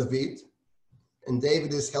word is David, and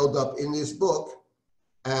David is held up in this book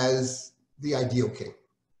as the ideal king.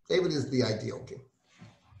 David is the ideal king.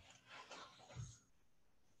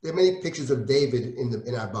 There are many pictures of David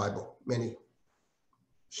in our Bible, many.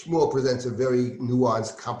 Shmuel presents a very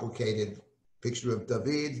nuanced, complicated picture of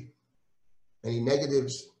David, many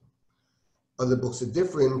negatives. Other books are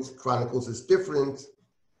different, Chronicles is different,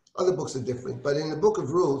 other books are different. But in the book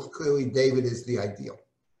of Ruth, clearly David is the ideal.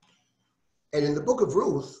 And in the book of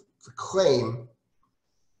Ruth, the claim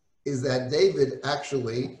is that David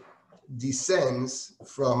actually descends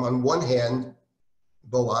from, on one hand,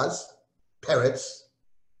 Boaz, Peretz.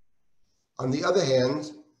 On the other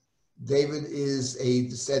hand, David is a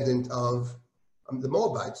descendant of the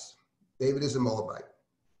Moabites. David is a Moabite,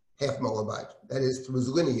 half Moabite. That is through his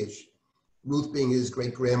lineage, Ruth being his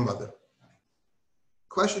great-grandmother.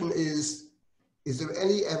 Question is there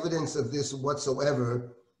any evidence of this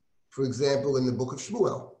whatsoever, for example, in the book of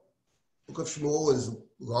Shmuel? The book of Shmuel is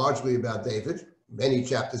largely about David, many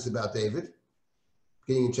chapters about David,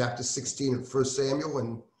 beginning in chapter 16 of 1 Samuel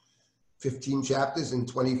and 15 chapters in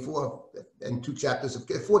 24 and 2 chapters of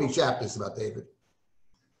 40 chapters about David.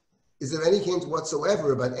 Is there any hint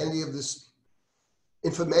whatsoever about any of this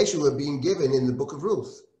information we're being given in the book of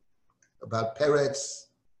Ruth about Peretz,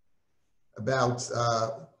 about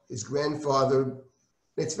his grandfather?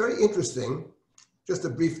 It's very interesting, just a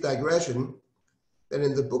brief digression, that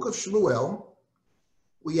in the book of Shmuel,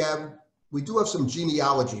 we do have some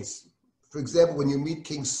genealogies. For example, when you meet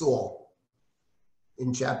King Saul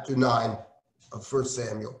in chapter 9 of 1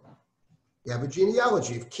 Samuel, you have a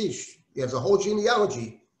genealogy of Kish. He has a whole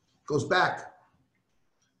genealogy, goes back.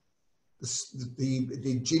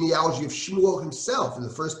 the genealogy of Shmuel himself in the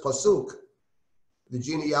first pasuk, the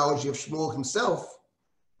genealogy of Shmuel himself,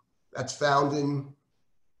 that's found in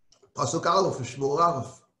pasuk Aleph of Shmuel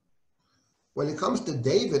Aleph. When it comes to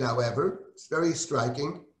David, however, it's very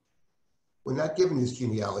striking. We're not given his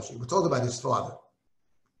genealogy. We're told about his father,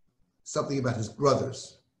 something about his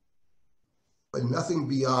brothers, but nothing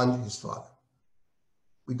beyond his father.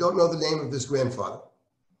 We don't know the name of his grandfather.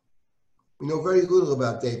 We know very little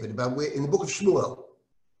about David, about where, in the book of Shmuel.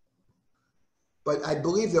 But I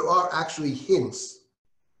believe there are actually hints.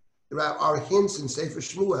 There are hints in Sefer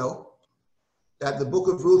Shmuel that the book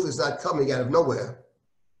of Ruth is not coming out of nowhere,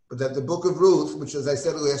 but that the book of Ruth, which, as I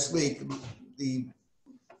said last week, and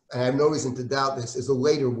I have no reason to doubt this, is a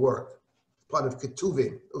later work, part of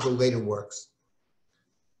Ketuvim. Those are later works.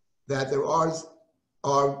 That there are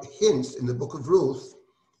hints in the book of Ruth,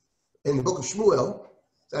 in the book of Shmuel,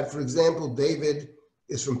 that, for example, David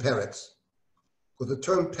is from Peretz. With the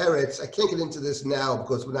term Peretz, I can't get into this now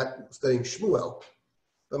because we're not studying Shmuel,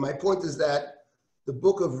 but my point is that the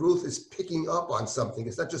book of Ruth is picking up on something.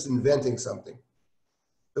 It's not just inventing something.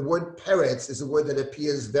 The word Peretz is a word that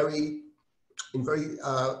appears in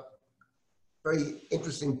very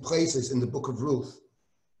interesting places in the book of Ruth.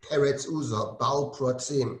 Peretz Uzzah, Baal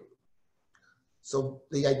Protzim. So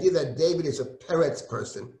the idea that David is a Peretz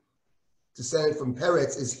person, descended from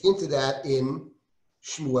Peretz, is hinted at in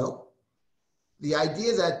Shmuel. The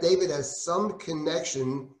idea that David has some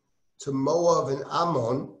connection to Moab and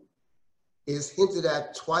Ammon is hinted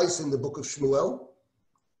at twice in the book of Shmuel.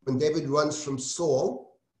 When David runs from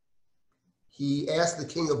Saul, he asks the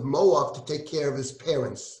king of Moab to take care of his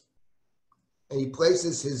parents. And he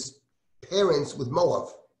places his parents with Moab,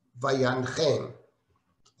 Vayanchem.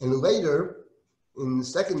 And later, in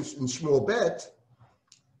Shmuel Bet,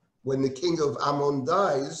 when the king of Ammon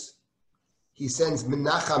dies, he sends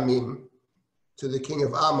Menachamim to the king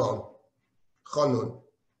of Ammon, Chanun,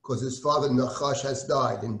 because his father Nachash has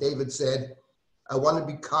died. And David said, I want to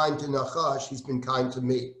be kind to Nachash, he's been kind to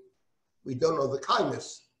me. We don't know the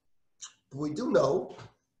kindness, but we do know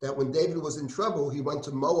that when David was in trouble, he went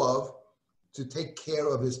to Moab to take care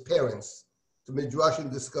of his parents. The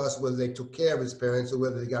Midrashim discuss whether they took care of his parents or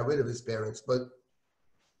whether they got rid of his parents. But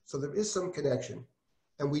so there is some connection.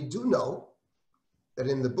 And we do know that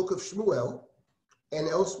in the book of Shmuel and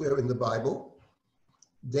elsewhere in the Bible,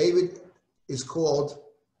 David is called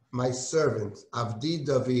my servant, Avdi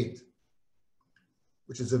David,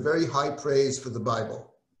 which is a very high praise for the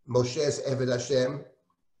Bible. Moshe's Eved Hashem,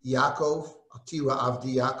 Yaakov, Atira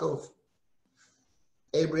Avdi Yaakov.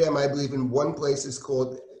 Abraham, I believe, in one place is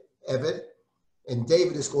called Eved, and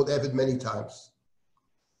David is called Eved many times.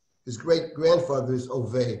 His great-grandfather is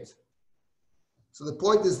Oved. So the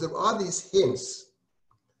point is, there are these hints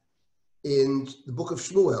in the book of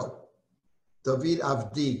Shmuel, David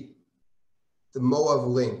Avdi, the Moab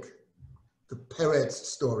link, the Peretz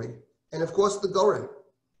story, and of course the Goren.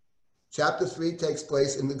 Chapter 3 takes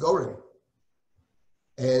place in the Goren.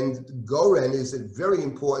 And Goren is very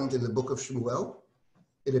important in the book of Shmuel.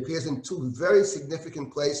 It appears in two very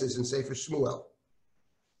significant places in Sefer Shmuel.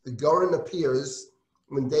 The Goren appears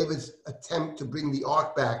when David's attempt to bring the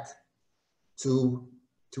ark back to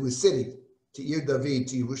his city, to Ir David,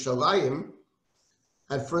 to Yerushalayim,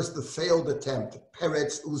 at first the failed attempt,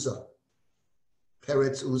 Peretz Uzzah.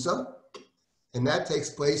 Peretz Uzzah, and that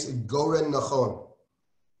takes place in Goren Nachon.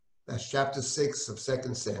 That's chapter 6 of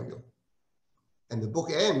 2 Samuel. And the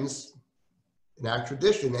book ends, in our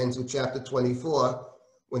tradition, ends with chapter 24,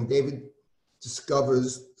 when David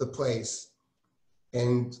discovers the place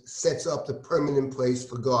and sets up the permanent place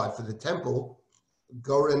for God, for the temple,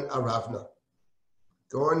 Goren Aravna.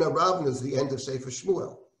 Goren Aravna is the end of Sefer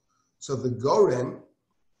Shmuel. So the Goren,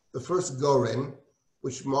 the first Goren,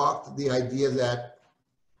 which marked the idea that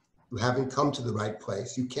you haven't come to the right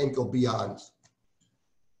place, you can't go beyond.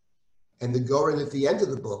 And the Goren at the end of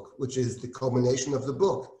the book, which is the culmination of the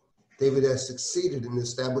book, David has succeeded in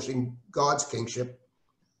establishing God's kingship,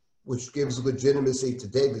 which gives legitimacy to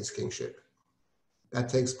David's kingship. That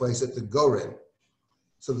takes place at the Goren.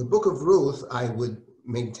 So the book of Ruth, I would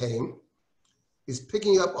maintain, is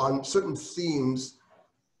picking up on certain themes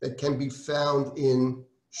that can be found in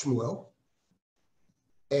Shmuel.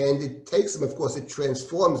 And it takes them, of course, it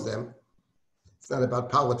transforms them. It's not about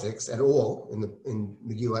politics at all in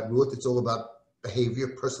Megillat Ruth. It's all about behavior,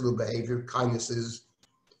 personal behavior, kindnesses,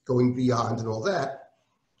 going beyond and all that.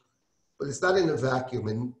 But it's not in a vacuum.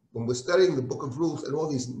 And when we're studying the book of Ruth and all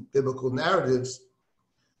these biblical narratives,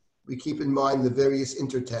 we keep in mind the various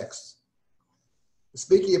intertexts.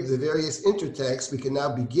 Speaking of the various intertexts, we can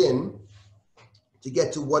now begin to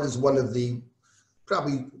get to what is one of the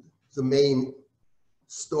probably the main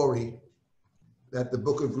story that the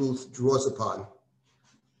book of Ruth draws upon.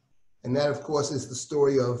 And that, of course, is the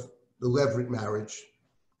story of the levirate marriage.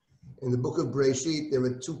 In the book of Bereshit, there are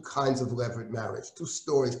two kinds of levirate marriage, two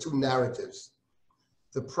stories, two narratives.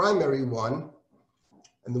 The primary one,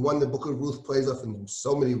 and the one the book of Ruth plays off in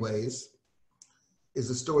so many ways, is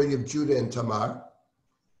the story of Judah and Tamar,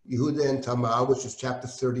 Yehuda and Tamar, which is chapter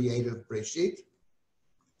 38 of Bereshit.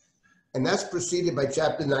 And that's preceded by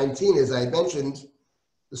chapter 19, as I mentioned,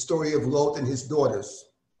 the story of Lot and his daughters.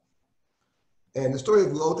 And the story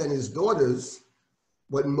of Lot and his daughters,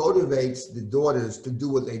 what motivates the daughters to do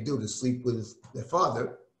what they do, to sleep with their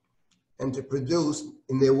father, and to produce,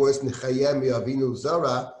 in their words, Nechayem Avinu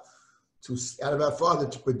Zara, out of our father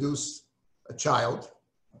to produce a child.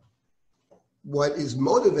 What is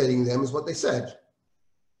motivating them is what they said.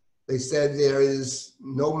 They said there is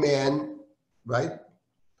no man, right?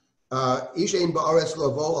 There's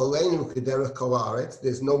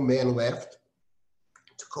no man left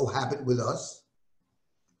to cohabit with us.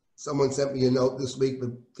 Someone sent me a note this week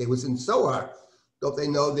that they was in Zohar. Don't they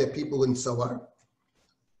know there are people in Zohar?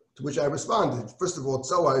 To which I responded, first of all,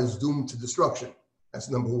 Zohar is doomed to destruction. That's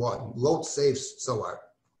number one. Lot saves Zohar.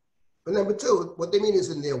 But number two, what they mean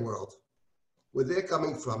is in their world. Where they're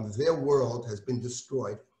coming from, their world has been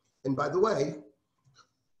destroyed. And by the way,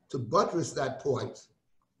 to buttress that point,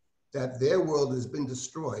 that their world has been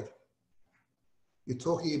destroyed, you're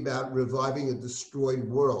talking about reviving a destroyed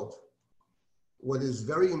world. What is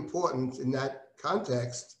very important in that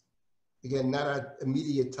context, again, not our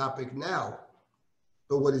immediate topic now,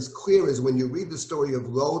 but what is clear is when you read the story of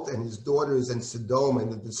Lot and his daughters and Sodom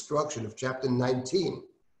and the destruction of chapter 19,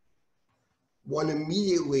 one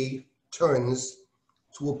immediately turns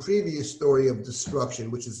to a previous story of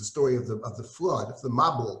destruction, which is the story of the flood, of the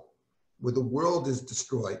Mabul, where the world is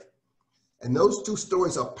destroyed. And those two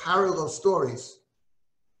stories are parallel stories.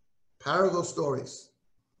 Parallel stories.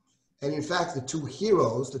 And in fact, the two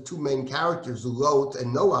heroes, the two main characters, Lot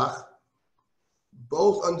and Noach,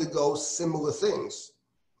 both undergo similar things.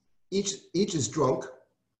 Each is drunk.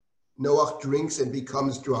 Noach drinks and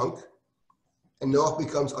becomes drunk. And Noach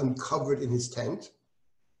becomes uncovered in his tent.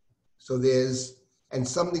 So and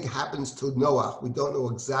something happens to Noach. We don't know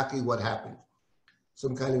exactly what happened.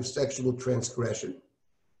 Some kind of sexual transgression.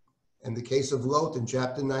 In the case of Lot in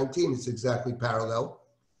chapter 19, it's exactly parallel.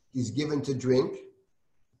 He's given to drink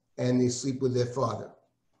and they sleep with their father.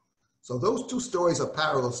 So those two stories are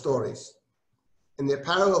parallel stories. And they're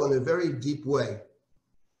parallel in a very deep way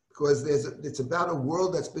because it's about a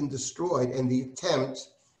world that's been destroyed and the attempt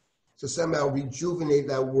to somehow rejuvenate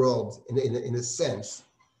that world in a sense.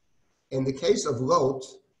 In the case of Lot,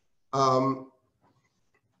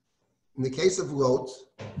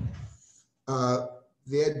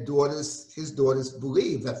 his daughters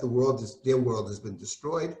believe that their world has been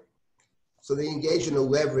destroyed. So they engage in a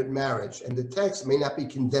levirate marriage. And the text may not be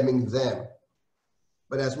condemning them.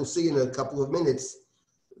 But as we'll see in a couple of minutes,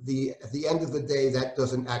 at the end of the day, that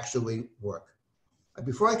doesn't actually work.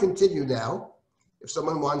 Before I continue now, if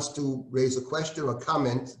someone wants to raise a question or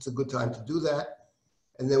comment, it's a good time to do that.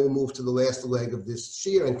 And then we'll move to the last leg of this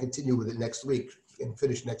shir and continue with it next week and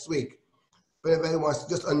finish next week. But if anyone wants to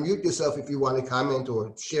just unmute yourself if you want to comment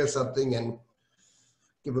or share something and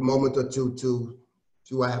give a moment or two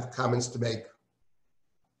to have comments to make.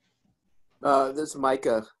 This is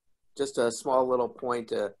Micah. Just a small little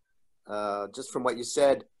point. Just from what you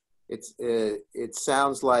said, it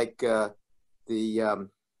sounds like the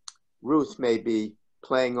Ruth may be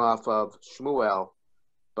playing off of Shmuel,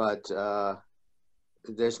 but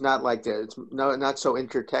there's not like it's not so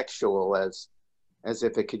intertextual as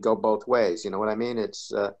if it could go both ways. You know what I mean? It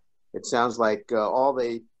sounds like all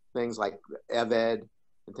the things like Eved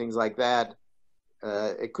and things like that.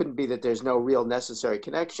 It couldn't be that there's no real necessary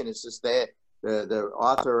connection. It's just that the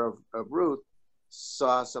author of Ruth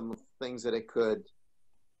saw some things that it could,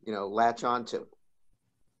 latch onto.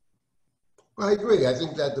 Well, I agree. I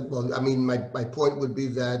think that, my point would be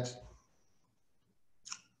that,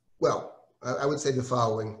 I would say the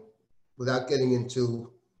following, without getting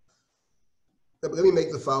into, let me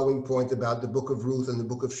make the following point about the book of Ruth and the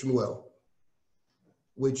book of Shmuel,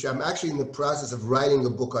 which I'm actually in the process of writing a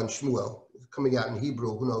book on Shmuel. It's coming out in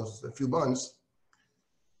Hebrew, who knows, a few months.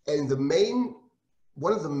 And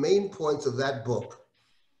one of the main points of that book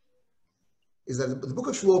is that the book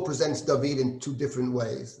of Shmuel presents David in two different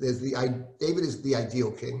ways. David is the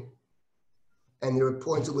ideal king, and there are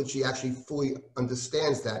points at which he actually fully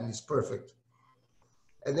understands that, and he's perfect.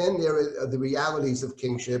 And then there are the realities of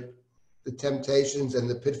kingship, the temptations and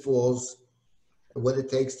the pitfalls, and what it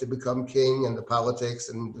takes to become king, and the politics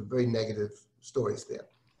and the very negative stories there.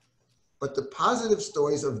 But the positive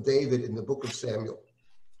stories of David in the book of Samuel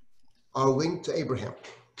are linked to Abraham.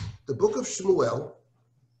 The book of Shmuel,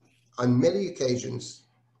 on many occasions,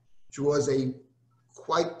 draws a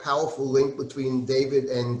quite powerful link between David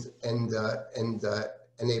and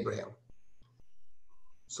Abraham.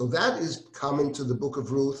 So that is common to the book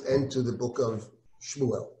of Ruth and to the book of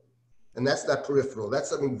Shmuel. And that's not peripheral. That's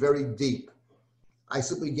something very deep. I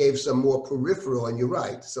simply gave some more peripheral, and you're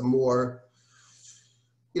right, some more,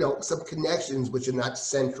 some connections which are not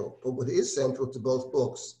central. But what is central to both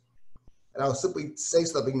books, and I'll simply say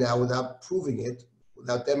something now without proving it,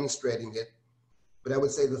 without demonstrating it, but I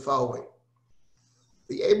would say the following.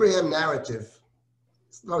 The Abraham narrative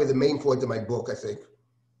is probably the main point of my book, I think,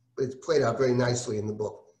 but it's played out very nicely in the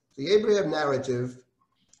book. The Abraham narrative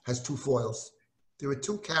has two foils. There are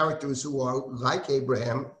two characters who are like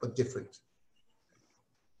Abraham, but different.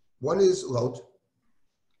 One is Lot,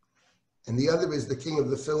 and the other is the king of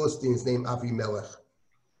the Philistines named Avimelech,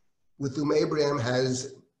 with whom Abraham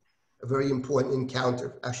has a very important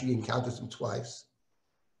encounter. Actually, he encounters him twice.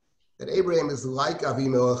 That Abraham is like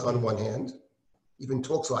Avimelech on one hand, even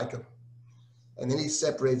talks like him, and then he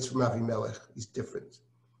separates from Avimelech. He's different.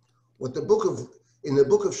 In the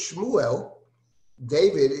book of Shmuel,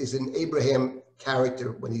 David is an Abraham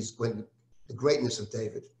character when the greatness of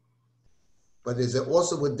David. But there's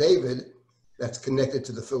also with David that's connected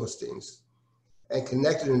to the Philistines and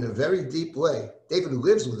connected in a very deep way. David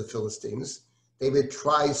lives with the Philistines. David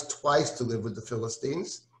tries twice to live with the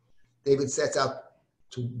Philistines. David sets out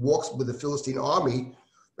to walk with the Philistine army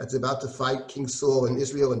that's about to fight King Saul in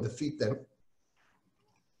Israel and defeat them.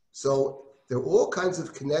 So there are all kinds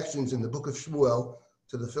of connections in the book of Shmuel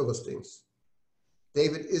to the Philistines.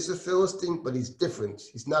 David is a Philistine, but he's different.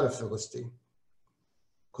 He's not a Philistine.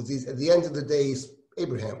 Because he's, at the end of the day, he's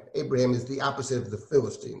Abraham. Abraham is the opposite of the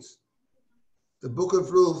Philistines. The book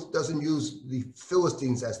of Ruth doesn't use the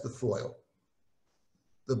Philistines as the foil.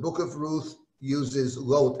 The book of Ruth uses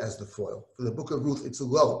Lot as the foil. For the book of Ruth, it's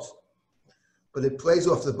Lot. But it plays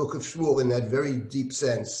off the book of Shmuel in that very deep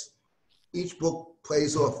sense. Each book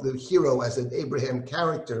plays off the hero as an Abraham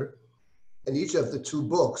character, and each of the two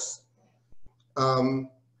books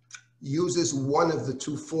uses one of the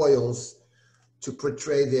two foils to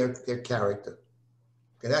portray their character.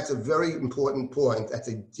 Okay, that's a very important point. That's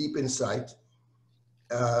a deep insight.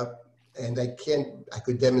 And I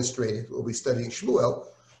could demonstrate it. We'll be studying Shmuel.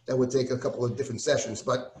 That would take a couple of different sessions.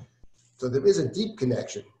 So there is a deep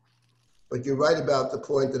connection. But you're right about the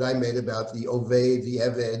point that I made about the Oved, the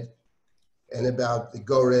Eved, and about the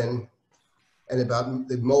Goren, and about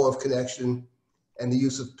the Moav connection, and the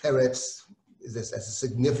use of Peretz as a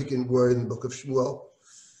significant word in the book of Shmuel.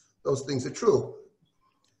 Those things are true.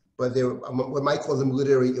 But they're, we might call them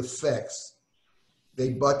literary effects.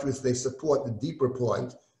 They support the deeper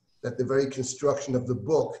point that the very construction of the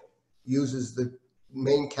book uses the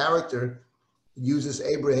main character, uses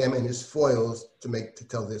Abraham and his foils to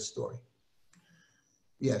tell this story.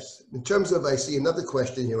 Yes, in terms of, I see another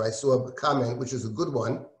question here. I saw a comment, which is a good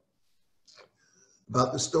one,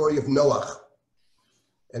 about the story of Noach.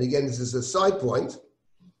 And again, this is a side point,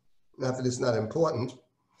 not that it's not important,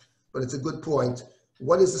 but it's a good point.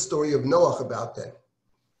 What is the story of Noach about then?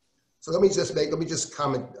 So let me just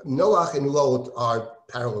comment. Noach and Lot are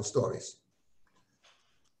parallel stories.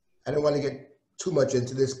 I don't want to get too much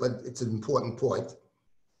into this, but it's an important point.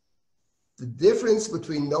 The difference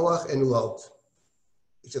between Noach and Lot,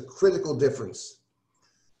 it's a critical difference.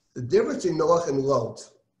 The difference in Noach and Lot,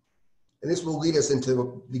 and this will lead us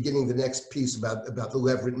into beginning the next piece about the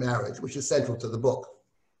levirate marriage, which is central to the book.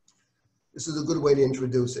 This is a good way to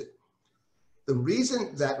introduce it. The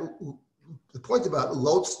point about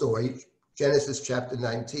Lot's story, Genesis chapter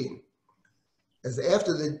 19, is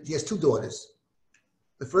he has two daughters.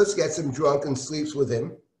 The first gets him drunk and sleeps with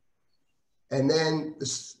him. And then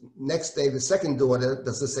the next day, the second daughter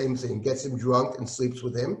does the same thing, gets him drunk and sleeps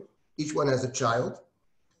with him. Each one has a child.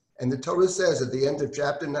 And the Torah says at the end of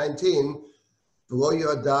chapter 19,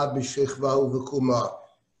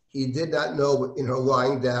 he did not know in her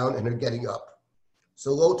lying down and her getting up.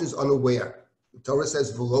 So Lot is unaware. The Torah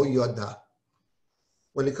says, V'lo yoda.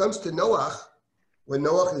 When it comes to Noach, when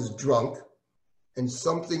Noach is drunk and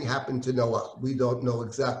something happened to Noach, we don't know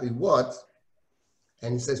exactly what,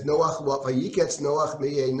 and he says, Noach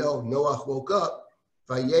woke up,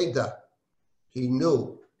 vayeda. He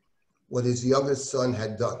knew what his youngest son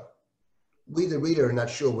had done. We, the reader, are not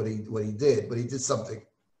sure what he did, but he did something.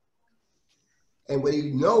 And when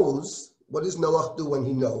he knows, what does Noach do when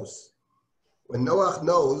he knows? When Noach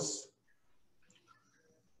knows,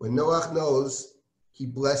 he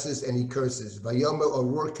blesses and he curses. Vayomer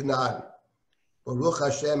orur Canaan. Baruch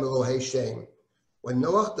Hashem Elohei Shem. What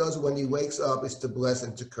Noach does when he wakes up is to bless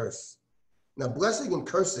and to curse. Now, blessing and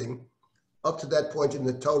cursing, up to that point in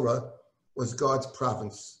the Torah, was God's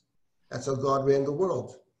province. That's how God ran the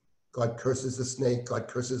world. God curses the snake, God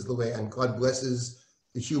curses the land, God blesses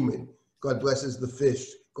the human, God blesses the fish,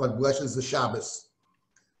 God blesses the Shabbos.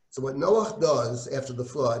 So what Noach does after the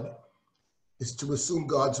flood is to assume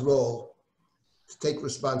God's role, to take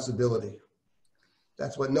responsibility.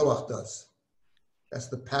 That's what Noach does. That's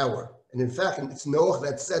the power. And in fact, it's Noach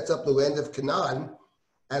that sets up the land of Canaan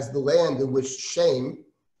as the land in which Shem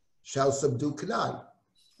shall subdue Canaan,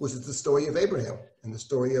 which is the story of Abraham and the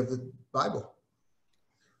story of the Bible.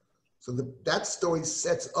 So that story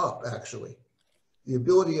sets up, actually, the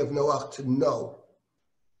ability of Noach to know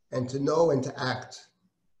and to act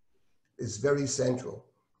is very central.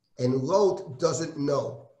 And Lot doesn't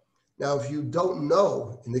know. Now, if you don't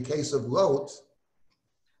know, in the case of Lot,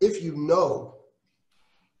 if you know,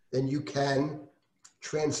 then you can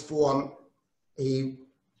transform an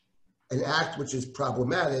act which is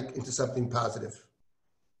problematic into something positive.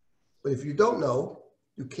 But if you don't know,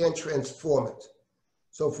 you can't transform it.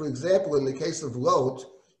 So for example, in the case of Lot,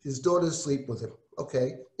 his daughters sleep with him.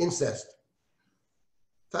 Okay, incest.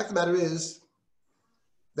 Fact of the matter is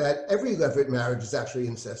that every levirate marriage is actually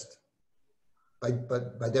incest,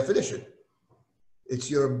 by definition.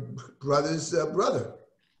 It's your brother's brother.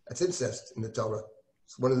 That's incest in the Torah.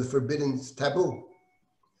 It's one of the forbidden taboo.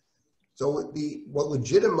 So what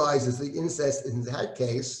legitimizes the incest in that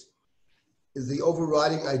case is the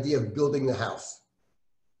overriding idea of building the house.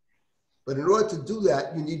 But in order to do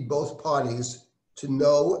that, you need both parties to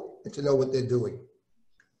know and to know what they're doing.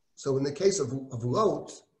 So in the case of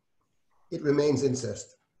Lot, it remains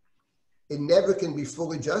incest. It never can be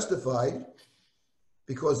fully justified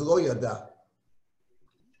because lo yada,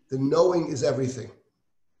 the knowing is everything.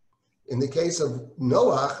 In the case of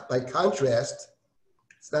Noach, by contrast,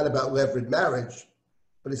 it's not about levirate marriage,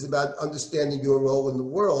 but it's about understanding your role in the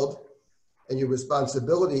world and your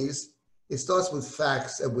responsibilities. It starts with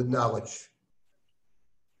facts and with knowledge.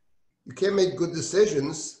 You can't make good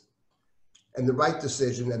decisions and the right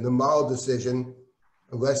decision and the moral decision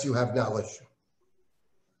unless you have knowledge.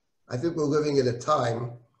 I think we're living at a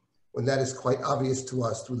time when that is quite obvious to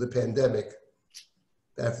us through the pandemic,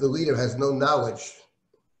 that if the leader has no knowledge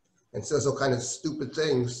and says all kind of stupid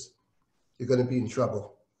things, you're going to be in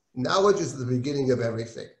trouble. Knowledge is the beginning of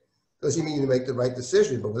everything. Doesn't mean you make the right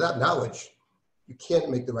decision, but without knowledge, you can't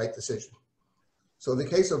make the right decision. So in the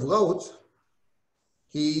case of Lot,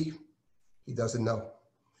 he doesn't know.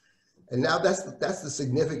 And now that's the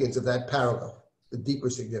significance of that parallel, the deeper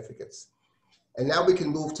significance. And now we can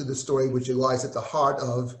move to the story which lies at the heart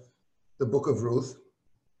of the book of Ruth.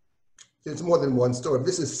 There's more than one story.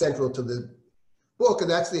 This is central to the book, and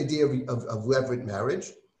that's the idea of levirate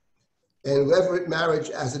marriage. And levirate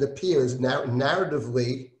marriage as it appears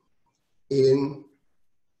narratively in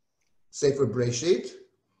Sefer Breshit,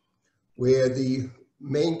 where the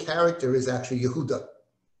main character is actually Yehuda.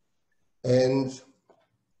 And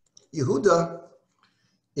Yehuda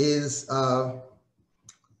is, of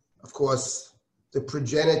course, the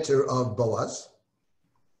progenitor of Boaz,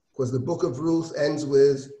 because the book of Ruth ends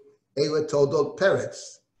with Eila Toldot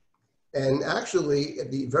Peretz. And actually,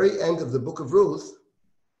 at the very end of the book of Ruth,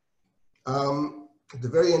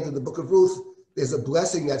 there's a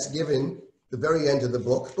blessing that's given, the very end of the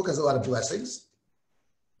book. The book has a lot of blessings.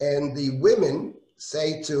 And the women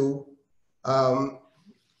say to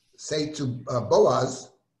Boaz,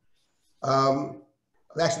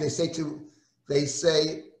 actually they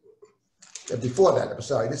say, before that, I'm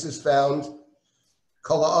sorry, this is found,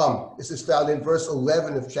 this is found in verse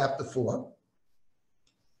 11 of chapter 4.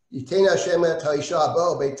 Yitei Hashem et ha'isha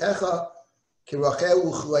haba beitecha ki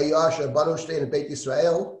Rachel uchleya shebanu shtein beit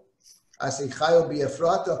Yisrael as chayo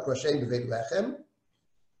bi'Ephrata krashem b'Beit Lechem.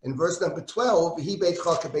 In verse number 12, V'hi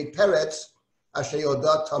beitcha kebeit Peretz asher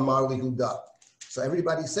yodat Tamar lihuda. So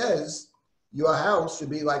everybody says your house should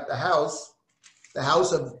be like the house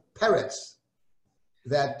of Peretz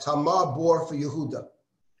that Tamar bore for Yehuda.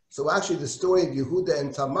 So actually the story of Yehuda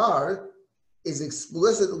and Tamar is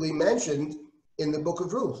explicitly mentioned in the book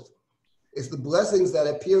of Ruth. It's the blessings that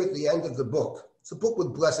appear at the end of the book. It's a book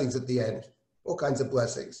with blessings at the end, all kinds of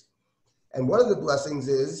blessings. And one of the blessings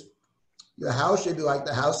is your house should be like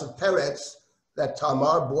the house of Peretz that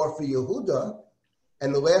Tamar bore for Yehuda.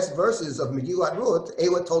 And the last verses of Megillat Ruth,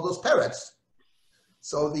 Eila told us Peretz.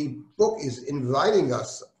 So the book is inviting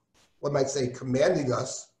us, one might say commanding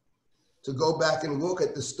us, to go back and look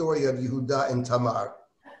at the story of Yehuda and Tamar.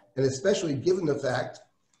 And especially given the fact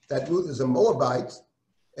that Ruth is a Moabite,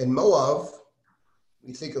 and Moab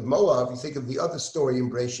we think of Moab, you think of the other story in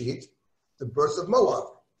Breshit, the birth of Moab.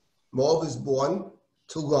 Moab is born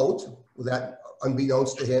to Lot, that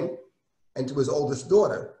unbeknownst to him, and to his oldest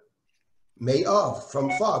daughter, Me'av, from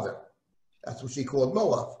father. That's what she called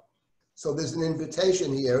Moab. So there's an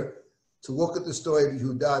invitation here to look at the story of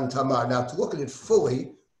Yehuda and Tamar. Now, to look at it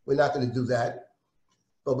fully, we're not going to do that,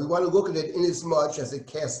 but we want to look at it in as much as it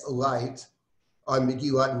casts a light on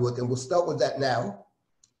Megillat and Ruth, and we'll start with that now.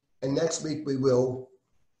 And next week we will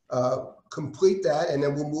complete that, and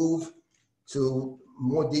then we'll move to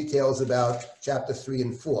more details about chapter 3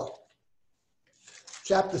 and 4.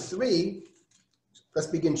 Chapter 3, let's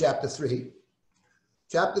begin chapter 3.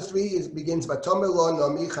 Chapter 3 begins, Vatomer lo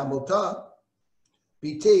Naomi chamota,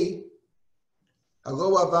 biti,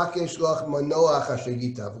 halo avakesh lach manoach asher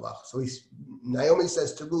yitav lach. So Naomi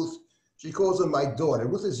says to Ruth, she calls her my daughter.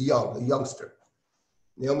 Ruth is young, a youngster.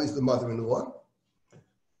 Naomi's the mother-in-law.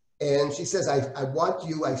 And she says, I want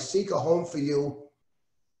you, I seek a home for you,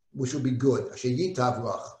 which will be good. Asher yitav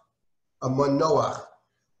lach, a manoach.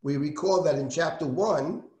 We recall that in chapter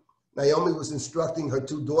 1, Naomi was instructing her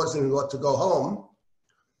two daughters-in-law to go home.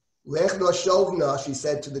 Lech lo shovna, she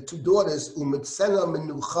said to the two daughters, umitzena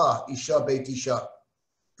menucha, isha beit isha.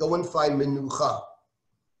 Go and find menucha.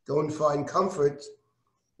 Go and find comfort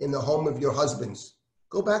in the home of your husbands.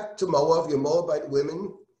 Go back to Moab, your Moabite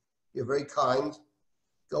women. You're very kind.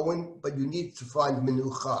 Go in, but you need to find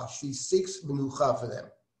menucha. She seeks menucha for them.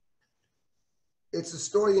 It's a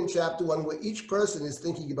story in chapter 1 where each person is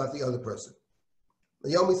thinking about the other person.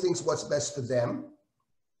 Naomi thinks what's best for them,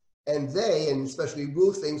 and they, and especially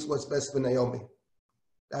Ruth, thinks what's best for Naomi.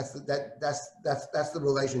 That's the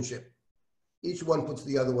relationship. Each one puts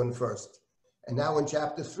the other one first. And now in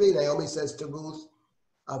chapter 3, Naomi says to Ruth,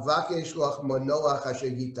 Avakesh lach manoach asher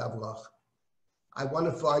yitav lach. I want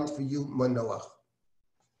to find for you manoach.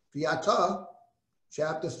 V'yata,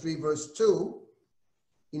 chapter 3, verse 2,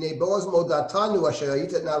 Hine Boaz modatanu asher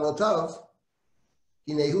hayitet na'alotav,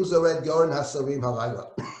 Hine hu zored goren hasarim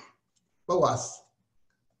halayla. Boaz,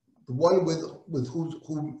 the one with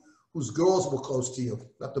whose girls were close to you,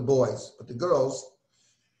 not the boys, but the girls,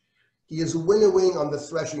 he is winnowing on the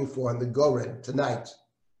threshing floor on the goren tonight.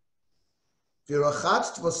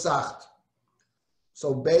 V'rachatz v'sacht,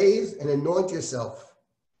 so bathe and anoint yourself.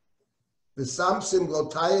 V'samsim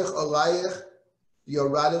glotayich olayich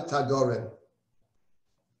v'yoradet hagoren.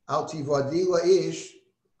 Al tivadi la'ish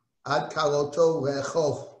ad kaloto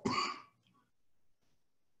le'echov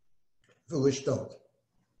v'lishtot.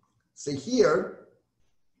 So here,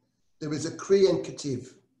 there is a Kriyan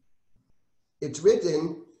Ketiv. It's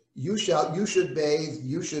written, you should bathe,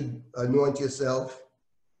 you should anoint yourself,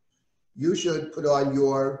 you should put on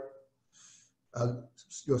your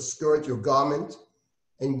skirt, your garment,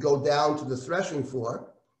 and go down to the threshing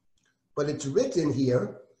floor. But it's written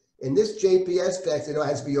here, in this JPS text, it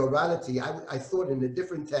has the orality. I thought in a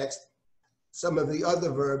different text, some of the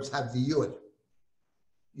other verbs have the yud.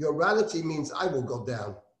 Orality means I will go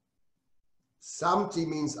down. Samti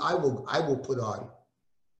means I will put on.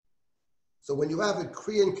 So when you have a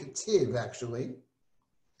Kriyan Ketiv, actually,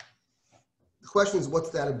 the question is,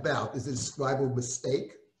 what's that about? Is it a scribal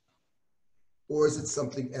mistake, or is it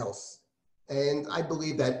something else? And I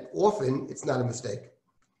believe that often it's not a mistake.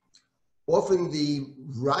 Often the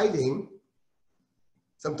writing,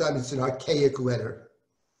 sometimes it's an archaic letter,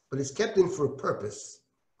 but it's kept in for a purpose.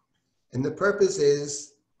 And the purpose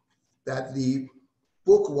is that the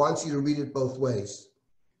book wants you to read it both ways.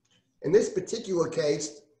 In this particular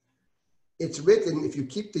case, it's written, if you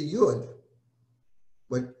keep the yud,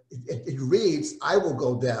 but it reads, I will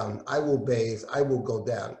go down, I will bathe, I will go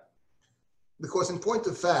down. Because in point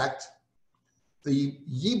of fact, the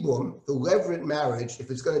yibum, the levirate marriage, if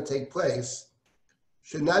it's going to take place,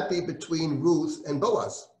 should not be between Ruth and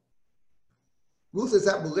Boaz. Ruth is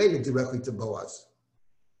not related directly to Boaz.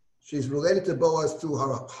 She's related to Boaz through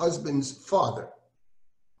her husband's father.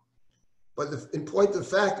 But in point of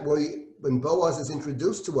fact, when Boaz is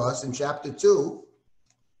introduced to us in chapter 2,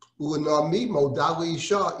 Naomi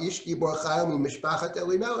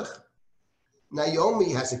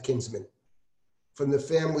has a kinsman from the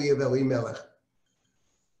family of Elimelech.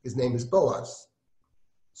 His name is Boaz.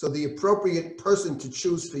 So the appropriate person to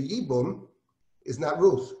choose for Yibum is not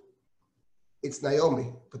Ruth. It's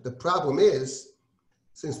Naomi. But the problem is,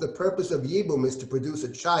 since the purpose of Yibum is to produce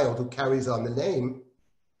a child who carries on the name,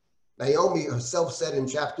 Naomi herself said in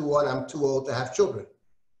chapter 1, I'm too old to have children.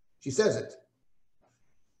 She says it.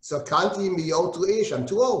 So kanti miyot ish, I'm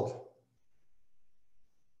too old.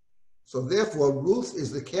 So therefore, Ruth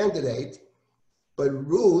is the candidate, but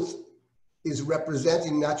Ruth is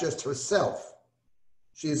representing not just herself.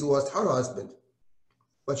 She has lost her husband.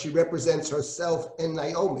 but she represents herself and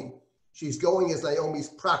Naomi. She's going as Naomi's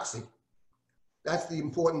proxy. That's the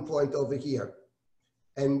important point over here.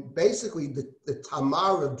 And basically, the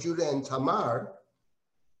Tamar of Judah and Tamar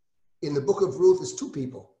in the book of Ruth is two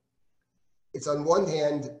people. It's on one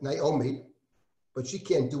hand Naomi, but she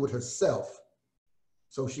can't do it herself.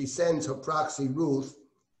 So she sends her proxy Ruth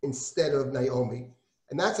instead of Naomi.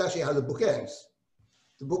 And that's actually how the book ends.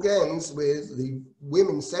 The book ends with the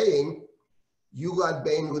women saying, Yulad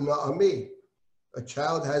ben Naomi, a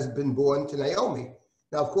child has been born to Naomi.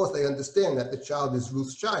 Now, of course, they understand that the child is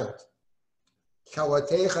Ruth's child. Your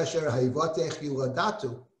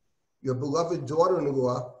beloved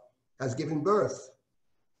daughter-in-law has given birth.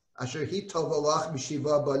 Asher hi tovalach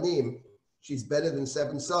mishiva banim. She's better than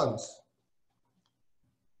 7 sons.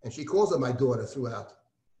 And she calls her my daughter throughout.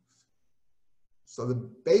 So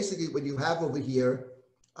basically what you have over here,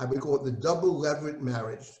 I would call it the double levirate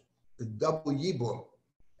marriage, the double yibum.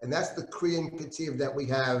 And that's the Korean Ketiv that we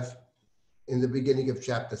have in the beginning of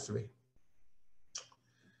chapter 3.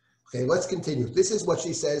 Okay, let's continue. This is what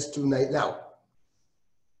she says to now.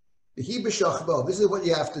 This is what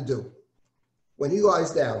you have to do. When he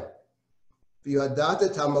lies down,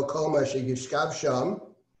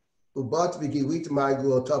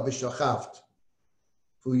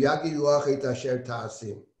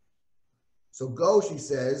 so go, she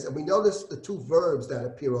says, and we notice the two verbs that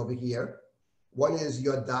appear over here. One is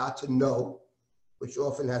yada, to know, which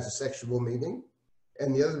often has a sexual meaning,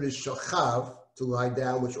 and the other is shachav, to lie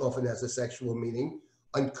down, which often has a sexual meaning.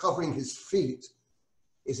 Uncovering his feet,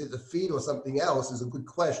 is it the feet or something else, is a good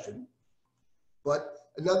question. But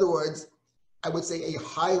in other words, I would say a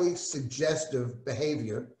highly suggestive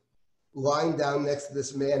behavior, lying down next to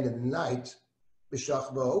this man in the night,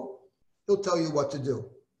 b'shachvo, he'll tell you what to do.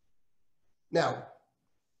 Now,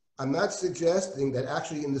 I'm not suggesting that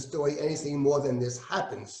actually in the story anything more than this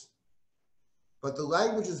happens, but the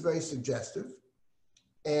language is very suggestive.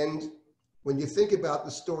 And when you think about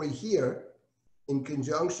the story here, in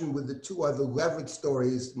conjunction with the two other levirate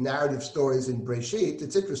stories, narrative stories in Breshit,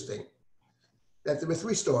 it's interesting that there were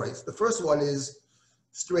 3 stories. The first one is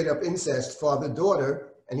straight up incest, father-daughter,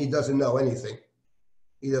 and he doesn't know anything.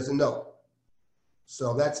 He doesn't know.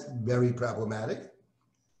 So that's very problematic.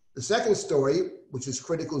 The second story, which is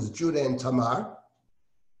critical, is Judah and Tamar.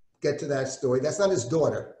 Get to that story. That's not his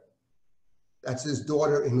daughter. That's his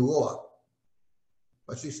daughter-in-law.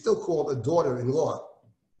 But she's still called a daughter-in-law.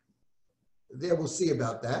 There we'll see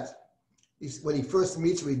about that. When he first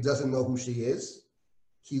meets her, he doesn't know who she is.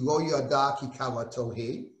 Ki lo yada ki kalato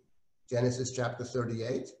hi, Genesis chapter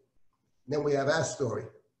 38. Then we have our story.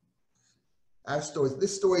 Our story.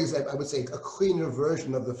 This story is, I would say, a cleaner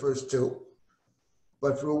version of the first 2.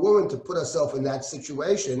 But for a woman to put herself in that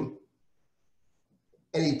situation,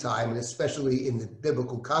 anytime, and especially in the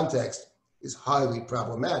biblical context, is highly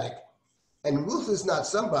problematic. And Ruth is not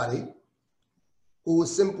somebody who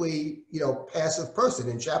was simply, passive person.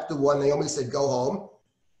 In chapter 1, Naomi said, go home.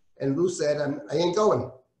 And Ruth said, I ain't going.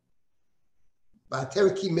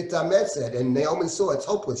 Tereki mitamed said, and Naomi saw it's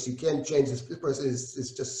hopeless. You can't change this. This person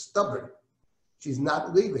is just stubborn. She's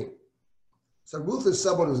not leaving. So Ruth is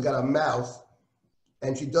someone who's got a mouth,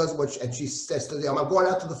 and she does and she says to them, I'm going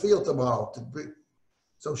out to the field tomorrow.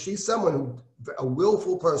 So she's someone a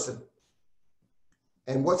willful person.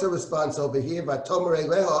 And what's her response over here? Vatomer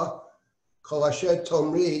eleha kol asher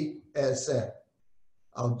tomri eseh.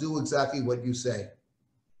 I'll do exactly what you say.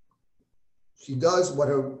 She does what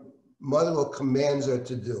her mother-in-law commands her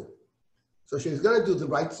to do. So she's going to do the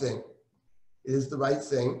right thing. It is the right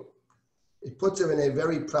thing. It puts her in a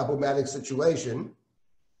very problematic situation,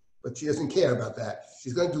 but she doesn't care about that.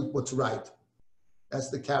 She's going to do what's right. That's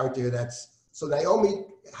the character so Naomi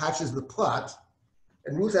hatches the plot,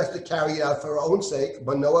 and Ruth has to carry it out for her own sake,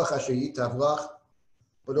 but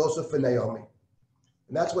also for Naomi.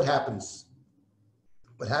 And that's what happens.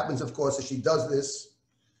 What happens, of course, is she does this,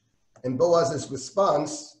 and Boaz's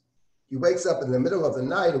response, he wakes up in the middle of the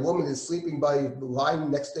night, a woman is sleeping lying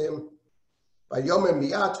next to him. By Yomer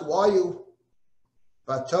Miyat, who are you?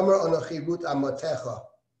 Vatomer onochi Ruth amatecha.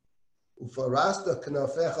 Ufarasta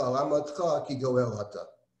knafecha alamatcha ki goelata.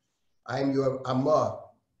 I am your Amma.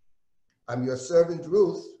 I'm your servant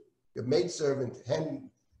Ruth, your maidservant,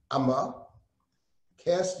 Amma.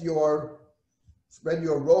 Spread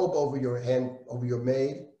your robe over your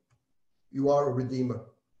maid. You are a redeemer.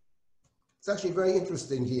 It's actually very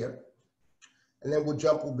interesting here. And then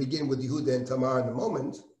we'll begin with Yehuda and Tamar in a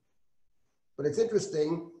moment. But it's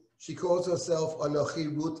interesting, she calls herself Anochi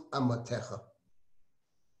Ruth Amatecha.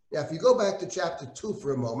 Now, if you go back to chapter 2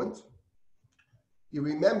 for a moment, you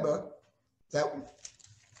remember that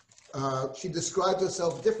she described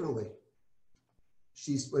herself differently.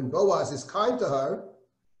 When Boaz is kind to her,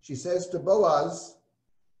 she says to Boaz,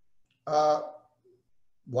 why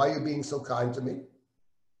are you being so kind to me?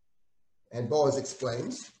 And Boaz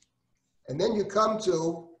explains. And then you come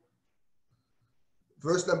to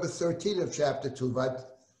verse number 13 of chapter 2.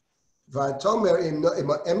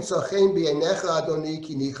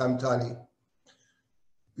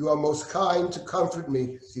 You are most kind to comfort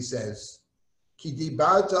me, she says. Ki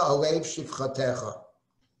dibarta alev shifchatecha.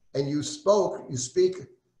 And you speak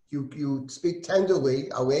tenderly,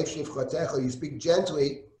 alev shifchatecha, you speak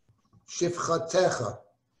gently, shifchatecha.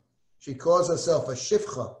 She calls herself a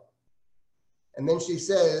shifcha. And then she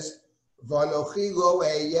says, Vanochi lo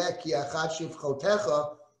ehyeh ki achat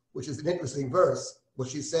shifchotecha, which is an interesting verse. What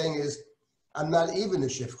she's saying is, I'm not even a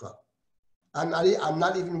shifcha. I'm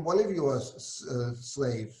not even one of your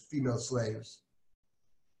female slaves.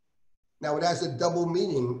 Now it has a double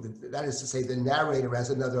meaning. That is to say, the narrator has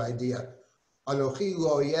another idea. Anochi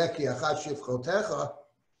lo ehyeh ki achat shifchotecha.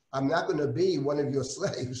 I'm not going to be one of your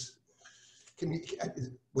slaves.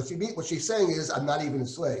 What she's saying is, I'm not even a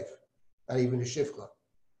slave, not even a shifcha.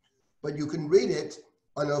 But you can read it,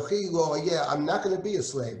 Anochi lo ehyeh, I'm not going to be a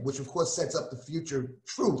slave, which of course sets up the future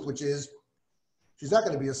truth, which is, she's not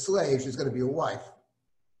going to be a slave, she's going to be a wife.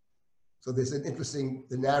 So there's an interesting,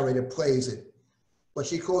 the narrator plays it. But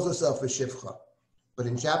she calls herself a shifcha. But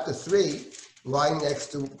in chapter 3, lying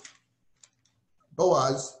next to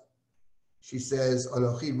Boaz, she says,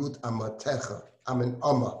 Anochi Ruth amatecha, I'm an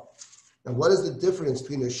amma. Now what is the difference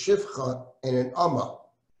between a shifcha and an amma?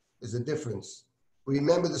 There's a difference.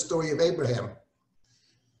 Remember the story of Abraham.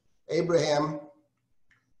 Abraham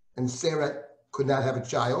and Sarah could not have a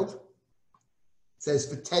child. It says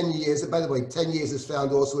for 10 years, and by the way, 10 years is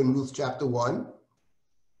found also in Ruth chapter 1.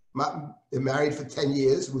 They're married for 10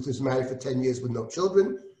 years. Ruth is married for 10 years with no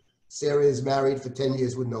children. Sarah is married for 10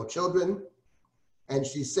 years with no children. And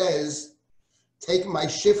she says, take my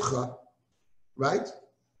shifcha, right?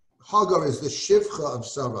 Hagar is the shifcha of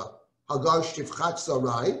Sarah. Hagar shifchat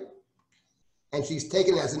Sarai. And she's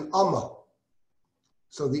taken as an amma.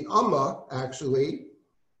 So the amma actually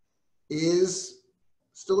is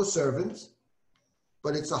still a servant,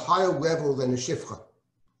 but it's a higher level than a shifcha,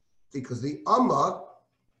 because the amma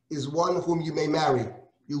is one whom you may marry.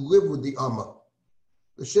 You live with the amma.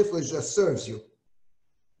 The shifcha just serves you.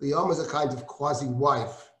 The amma is a kind of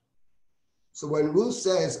quasi-wife. So when Ruth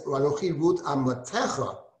says, Anochi Ruth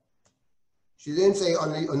amatecha, she didn't say,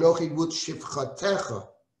 Anochi Ruth shifchatecha.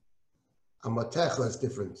 Amatecha is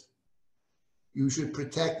different. You should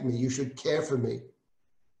protect me. You should care for me.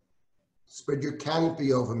 Spread your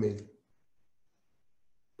canopy over me.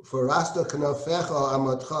 Farasta kanafecha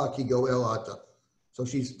amatcha ki goel ata. So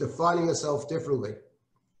she's defining herself differently.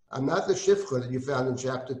 I'm not the shifcha that you found in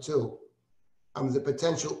chapter 2. I'm the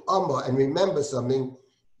potential amma. And remember something,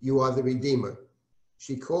 you are the redeemer.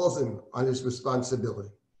 She calls him on his responsibility.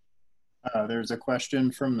 There's a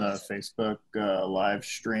question from the Facebook live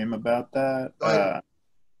stream about that.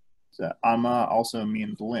 Amma also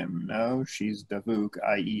means limb. No, she's davuk,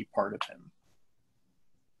 i.e. part of him.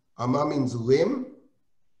 Amma means limb?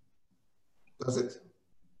 Does it?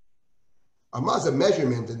 Amma is a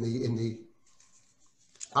measurement in the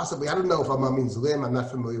possibly, I don't know if Amma means limb. I'm not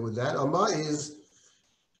familiar with that. Amma is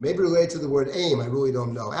maybe related to the word aim. I really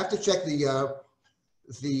don't know. I have to check the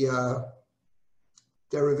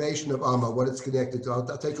derivation of Amma, what it's connected to.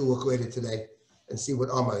 I'll take a look later today and see what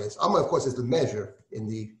Amma is. Amma, of course, is the measure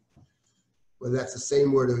whether that's the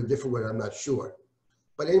same word or a different word, I'm not sure.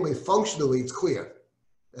 But anyway, functionally, it's clear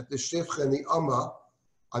that the shifcha and the Amma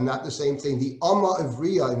are not the same thing. The Amma of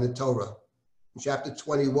Riyah in the Torah, in chapter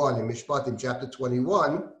 21, in Mishpat, in chapter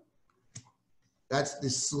 21, that's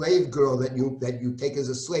the slave girl that you take as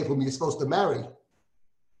a slave whom you're supposed to marry.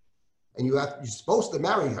 And you're supposed to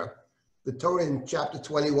marry her. The Torah in chapter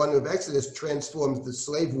 21 of Exodus transforms the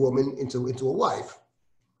slave woman into a wife.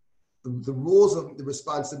 The rules of the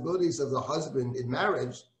responsibilities of the husband in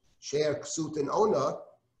marriage, She'er, Ksut, and Ona,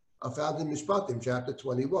 are found in Mishpatim, chapter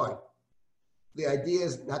 21. The idea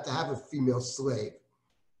is not to have a female slave.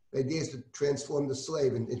 The idea is to transform the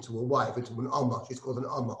slave into a wife, into an Amma. She's called an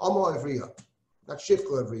Amma. Amma Evriyah, not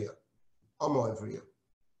Shifcha Evriyah. Amma Evriyah.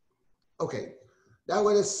 Okay, now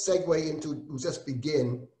let us segue into, we'll just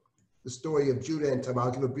begin the story of Judah and Tamar.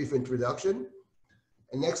 I'll give a brief introduction.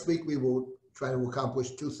 And next week we will try to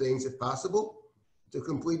accomplish two things if possible: to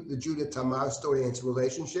complete the Judah-Tamar story and its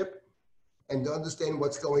relationship, and to understand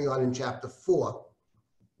what's going on in chapter 4,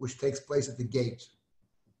 which takes place at the gate.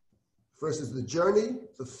 First is the journey,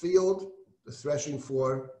 the field, the threshing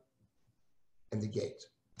floor, and the gate.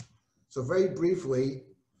 So very briefly,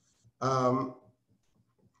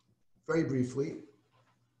 Very briefly,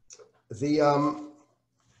 the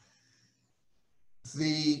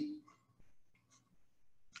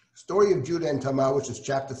story of Judah and Tamar, which is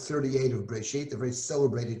chapter 38 of Breshit, a very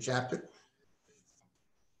celebrated chapter,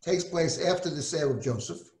 takes place after the sale of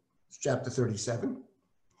Joseph. It's chapter 37.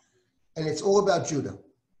 And it's all about Judah.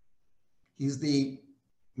 He's the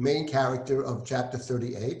main character of chapter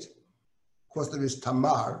 38. Of course, there is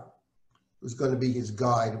Tamar, who's going to be his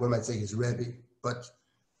guide, one might say his Rabbi. But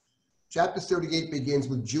chapter 38 begins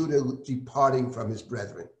with Judah departing from his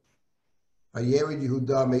brethren. Vayered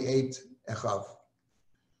Yehuda me'et echav.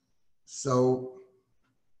 So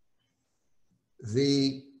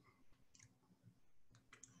the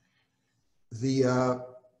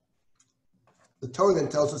Torah then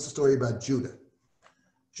tells us a story about Judah.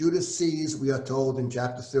 Judah sees, we are told in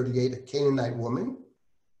chapter 38, a Canaanite woman,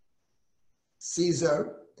 sees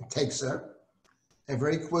her and takes her, and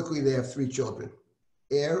very quickly they have three children,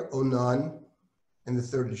 Onan, and the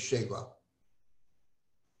third is Shelah.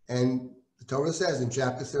 And the Torah says in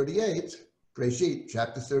chapter 38, Breshit,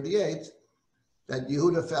 chapter 38, that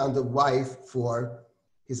Yehuda found a wife for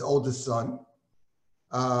his oldest son,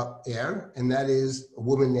 and that is a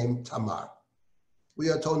woman named Tamar. We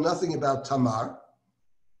are told nothing about Tamar,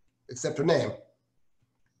 except her name.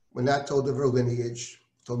 We're not told of her lineage,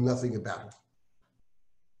 told nothing about her.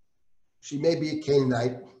 She may be a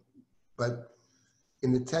Canaanite, but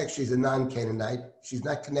in the text, she's a non-Canaanite. She's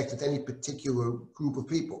not connected to any particular group of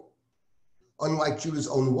people. Unlike Judah's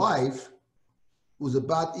own wife, who's a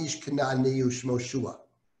bat ish Kanani Shmo Shua.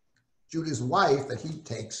 Judah's wife that he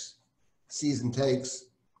sees and takes,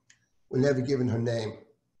 were never given her name.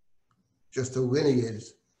 Just her lineage,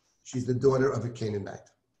 she's the daughter of a Canaanite.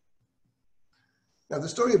 Now the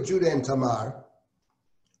story of Judah and Tamar.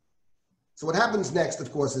 So what happens next, of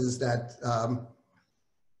course, is that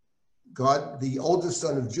God, the oldest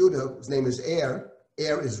son of Judah, his name is Er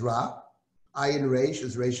is Ra, Ayin Reish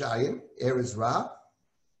is Reish Ayin, is Ra,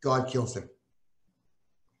 God kills him.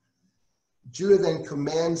 Judah then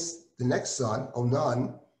commands the next son,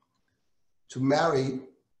 Onan, to marry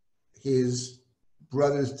his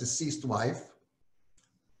brother's deceased wife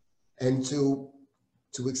and to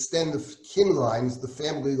extend the kin lines, the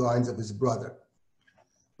family lines of his brother.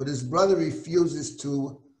 But his brother refuses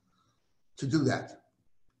to do that. It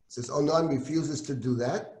says Onan refuses to do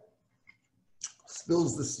that,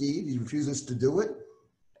 spills the seed, he refuses to do it,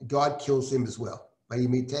 and God kills him as well.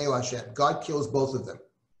 God kills both of them.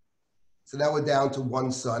 So now we're down to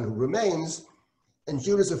one son who remains, and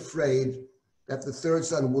Judah's afraid that the third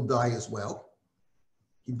son will die as well.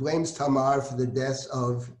 He blames Tamar for the deaths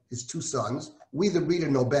of his two sons. We, the reader,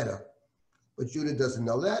 know better, but Judah doesn't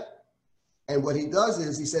know that. And what he does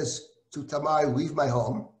is he says to Tamar, leave my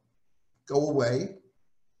home, go away.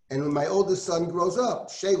 And when my oldest son grows up,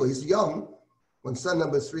 Shelah, he's young, when son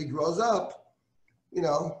number 3 grows up,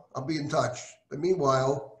 I'll be in touch. But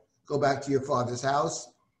meanwhile, go back to your father's house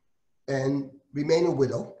and remain a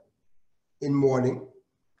widow in mourning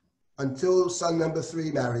until son number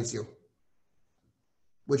 3 marries you,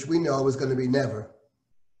 which we know is going to be never,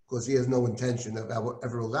 because he has no intention of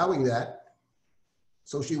ever allowing that.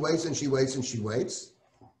 So she waits and she waits and she waits.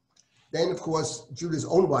 Then, of course, Judah's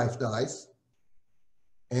own wife dies,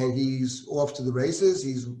 and he's off to the races.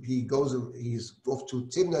 He's off to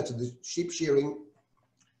Timnah, to the sheep shearing,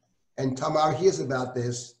 and Tamar hears about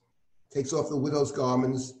this, takes off the widow's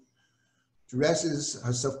garments, dresses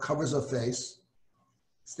herself, covers her face,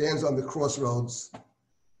 stands on the crossroads,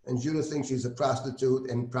 and Judah thinks she's a prostitute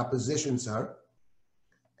and propositions her,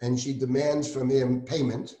 and she demands from him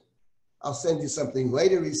payment. I'll send you something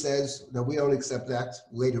later, he says. No, we don't accept that,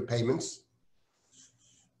 later payments.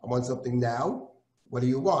 I want something now. What do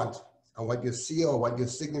you want? I want your seal, I want your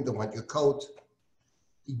signet, I want your coat.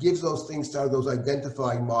 He gives those things to her, those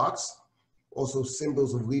identifying marks, also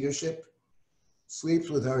symbols of leadership, sleeps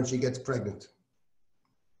with her, and she gets pregnant.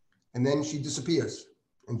 And then she disappears.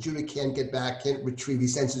 And Judah can't get back, can't retrieve. He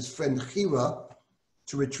sends his friend Hira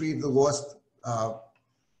to retrieve the lost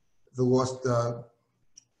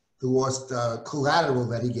collateral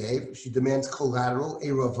that he gave. She demands collateral,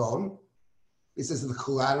 eravon. He says the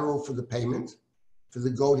collateral for the payment, for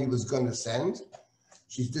the gold he was going to send.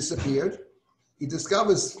 She's disappeared. He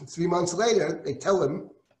discovers 3 months later, they tell him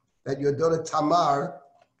that your daughter Tamar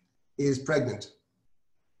is pregnant.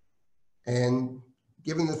 And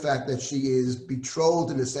given the fact that she is betrothed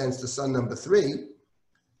in a sense to son number 3,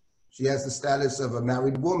 she has the status of a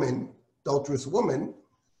married woman, adulterous woman,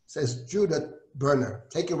 says, Judah, burn her.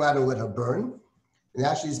 Take her out and let her burn. And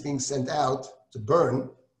as she's being sent out to burn,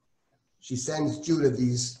 she sends Judah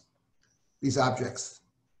these objects.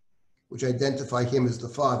 which identify him as the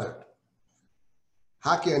father.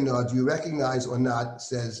 Haker no, do you recognize or not,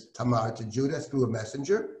 says Tamar to Judah through a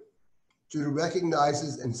messenger. Judah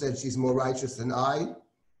recognizes and said, she's more righteous than I.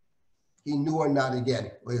 He knew her not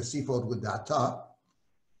again.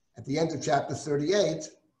 At the end of chapter 38,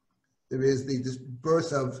 there is the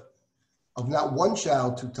birth of not one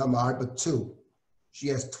child to Tamar, but two. She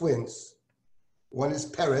has twins. One is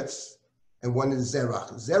Peretz and one is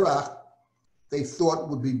Zerach. Zerach, they thought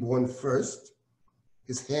would be born first.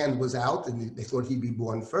 His hand was out and they thought he'd be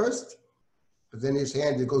born first. But then his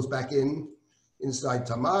hand, it goes back inside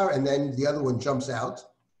Tamar, and then the other one jumps out.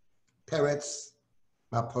 Peretz,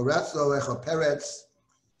 Peretz.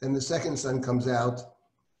 Then the second son comes out,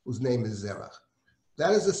 whose name is Zerach.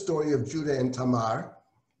 That is the story of Judah and Tamar,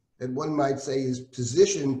 that one might say is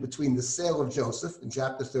positioned between the sale of Joseph in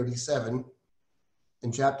chapter 37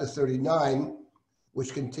 and chapter 39,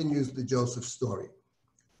 which continues the Joseph story.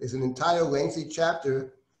 There's an entire lengthy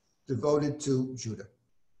chapter devoted to Judah.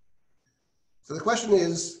 So the question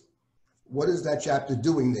is, what is that chapter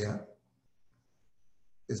doing there?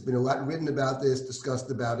 There's been a lot written about this, discussed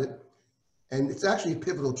about it, and it's actually a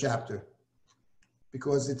pivotal chapter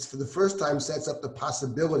because it's for the first time sets up the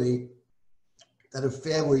possibility that a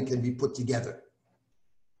family can be put together.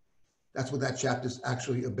 That's what that chapter is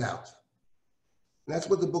actually about. And that's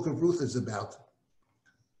what the book of Ruth is about.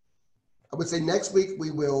 I would say next week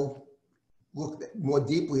we will look more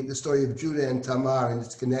deeply at the story of Judah and Tamar and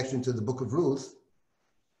its connection to the book of Ruth.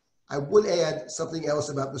 I would add something else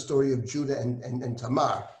about the story of Judah and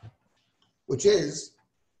Tamar, which is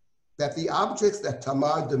that the objects that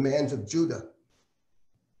Tamar demands of Judah,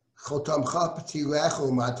 your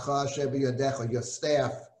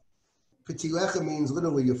staff, petilecha means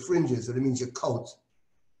literally your fringes, or it means your coat,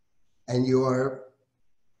 and your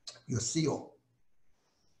seal.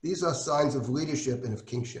 These are signs of leadership and of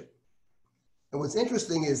kingship. And what's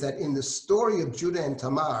interesting is that in the story of Judah and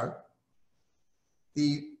Tamar,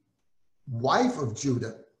 the wife of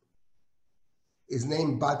Judah is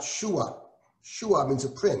named Bat Shua. Shua means a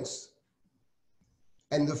prince.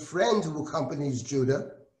 And the friend who accompanies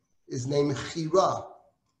Judah is named Chira.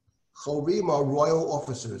 Chorim are royal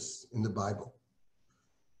officers in the Bible.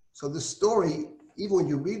 So the story, even when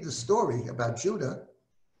you read the story about Judah,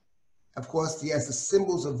 of course, he has the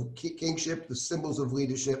symbols of kingship, the symbols of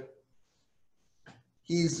leadership.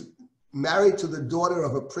 He's married to the daughter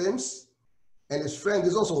of a prince, and his friend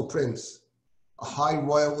is also a prince, a high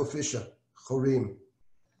royal official, Chorim.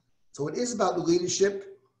 So it is about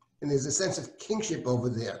leadership, and there's a sense of kingship over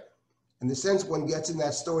there. And the sense one gets in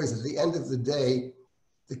that story is at the end of the day,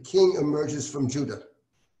 the king emerges from Judah.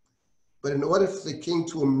 But in order for the king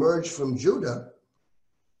to emerge from Judah,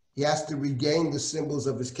 he has to regain the symbols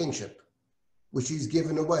of his kingship, which he's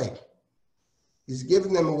given away. He's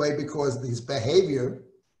given them away because his behavior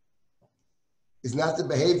is not the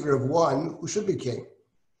behavior of one who should be king.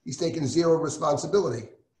 He's taken zero responsibility.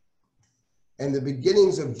 And the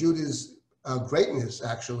beginnings of Judah's greatness,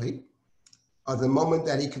 actually, are the moment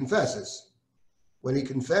that he confesses. When he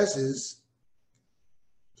confesses,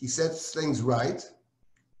 he sets things right,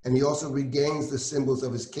 and he also regains the symbols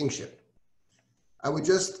of his kingship. I would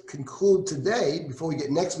just conclude today, before we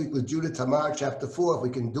get next week with Judah Tamar, chapter 4, if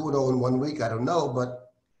we can do it all in 1 week, I don't know,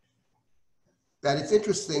 but that it's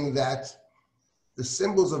interesting that the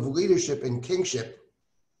symbols of leadership and kingship,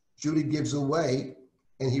 Judah gives away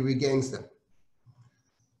and he regains them.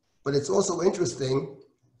 But it's also interesting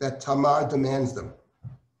that Tamar demands them.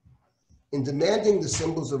 In demanding the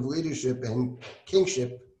symbols of leadership and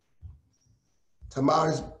kingship,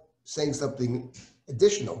 Tamar is saying something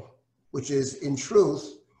additional, which is, in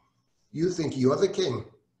truth, you think you're the king.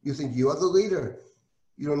 You think you're the leader.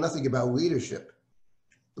 You know nothing about leadership.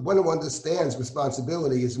 The one who understands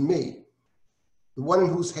responsibility is me. The one in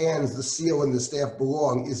whose hands the seal and the staff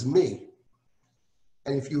belong is me.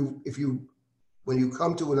 And when you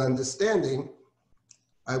come to an understanding,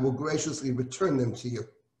 I will graciously return them to you.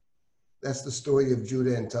 That's the story of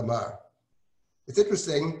Judah and Tamar. It's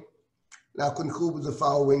interesting. Now I'll conclude with the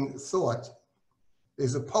following thought.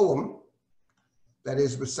 There's a poem that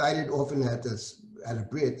is recited often at a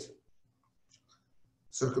Brit,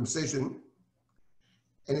 circumcision,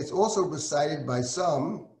 and it's also recited by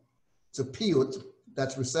some, it's a piyut,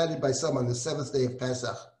 that's recited by some on the 7th day of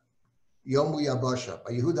Pesach, Yom Yabasha,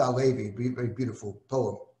 by Yehuda Halevi, very beautiful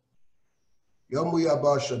poem. Yom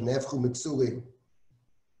Yabasha, Nefchu Mitzulim,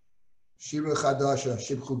 Shira Chadasha,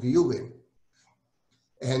 Shibchu Giyulim.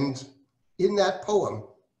 And in that poem,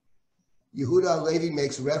 Yehuda Halevi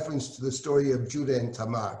makes reference to the story of Judah and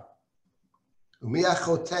Tamar.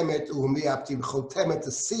 Chotemet,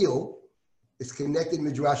 the seal, It's connected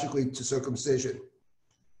midrashically to circumcision.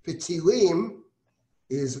 Petilim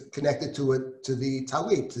is connected to the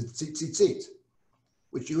talit, to tzitzit,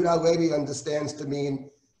 which Yehuda Halevi understands to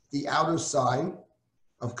mean the outer sign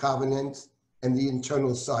of covenant and the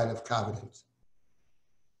internal sign of covenant.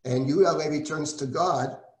 And Yehuda Halevi turns to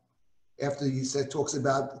God after he talks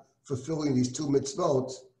about fulfilling these two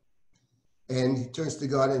mitzvot, and he turns to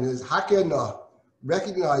God and says, Hakena,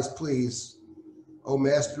 recognize please, O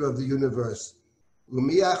Master of the universe,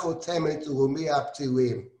 Lumia chotemet Lumia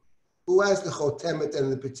ptilim. Who has the chotemet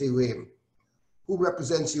and the petilim? Who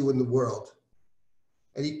represents you in the world?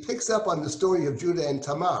 And he picks up on the story of Judah and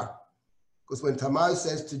Tamar, because when Tamar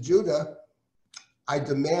says to Judah, I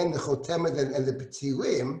demand the chotemet and the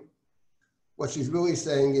petilim, what she's really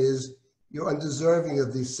saying is, you're undeserving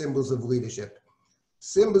of these symbols of leadership.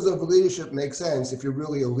 Symbols of leadership make sense if you're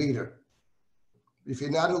really a leader. If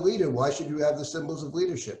you're not a leader, why should you have the symbols of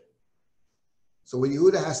leadership? So when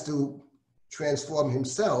Yehuda has to transform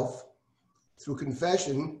himself through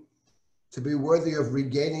confession to be worthy of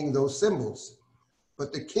regaining those symbols.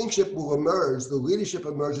 But the kingship will emerge, the leadership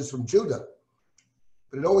emerges from Judah.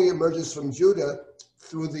 But it only emerges from Judah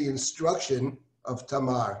through the instruction of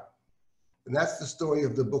Tamar. And that's the story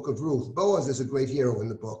of the book of Ruth. Boaz is a great hero in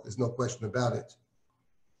the book, there's no question about it.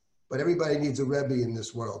 But everybody needs a Rebbe in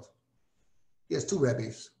this world. He has two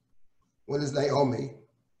Rebbes. One is Naomi,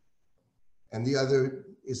 and the other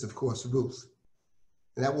is, of course, Ruth.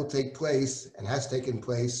 And that will take place, and has taken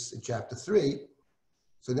place, in chapter 3.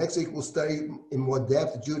 So next week we'll study in more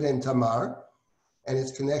depth Judah and Tamar, and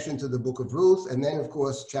its connection to the book of Ruth, and then, of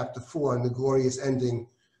course, chapter 4, and the glorious ending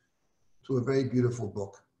to a very beautiful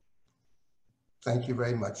book. Thank you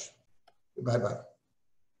very much. Bye-bye.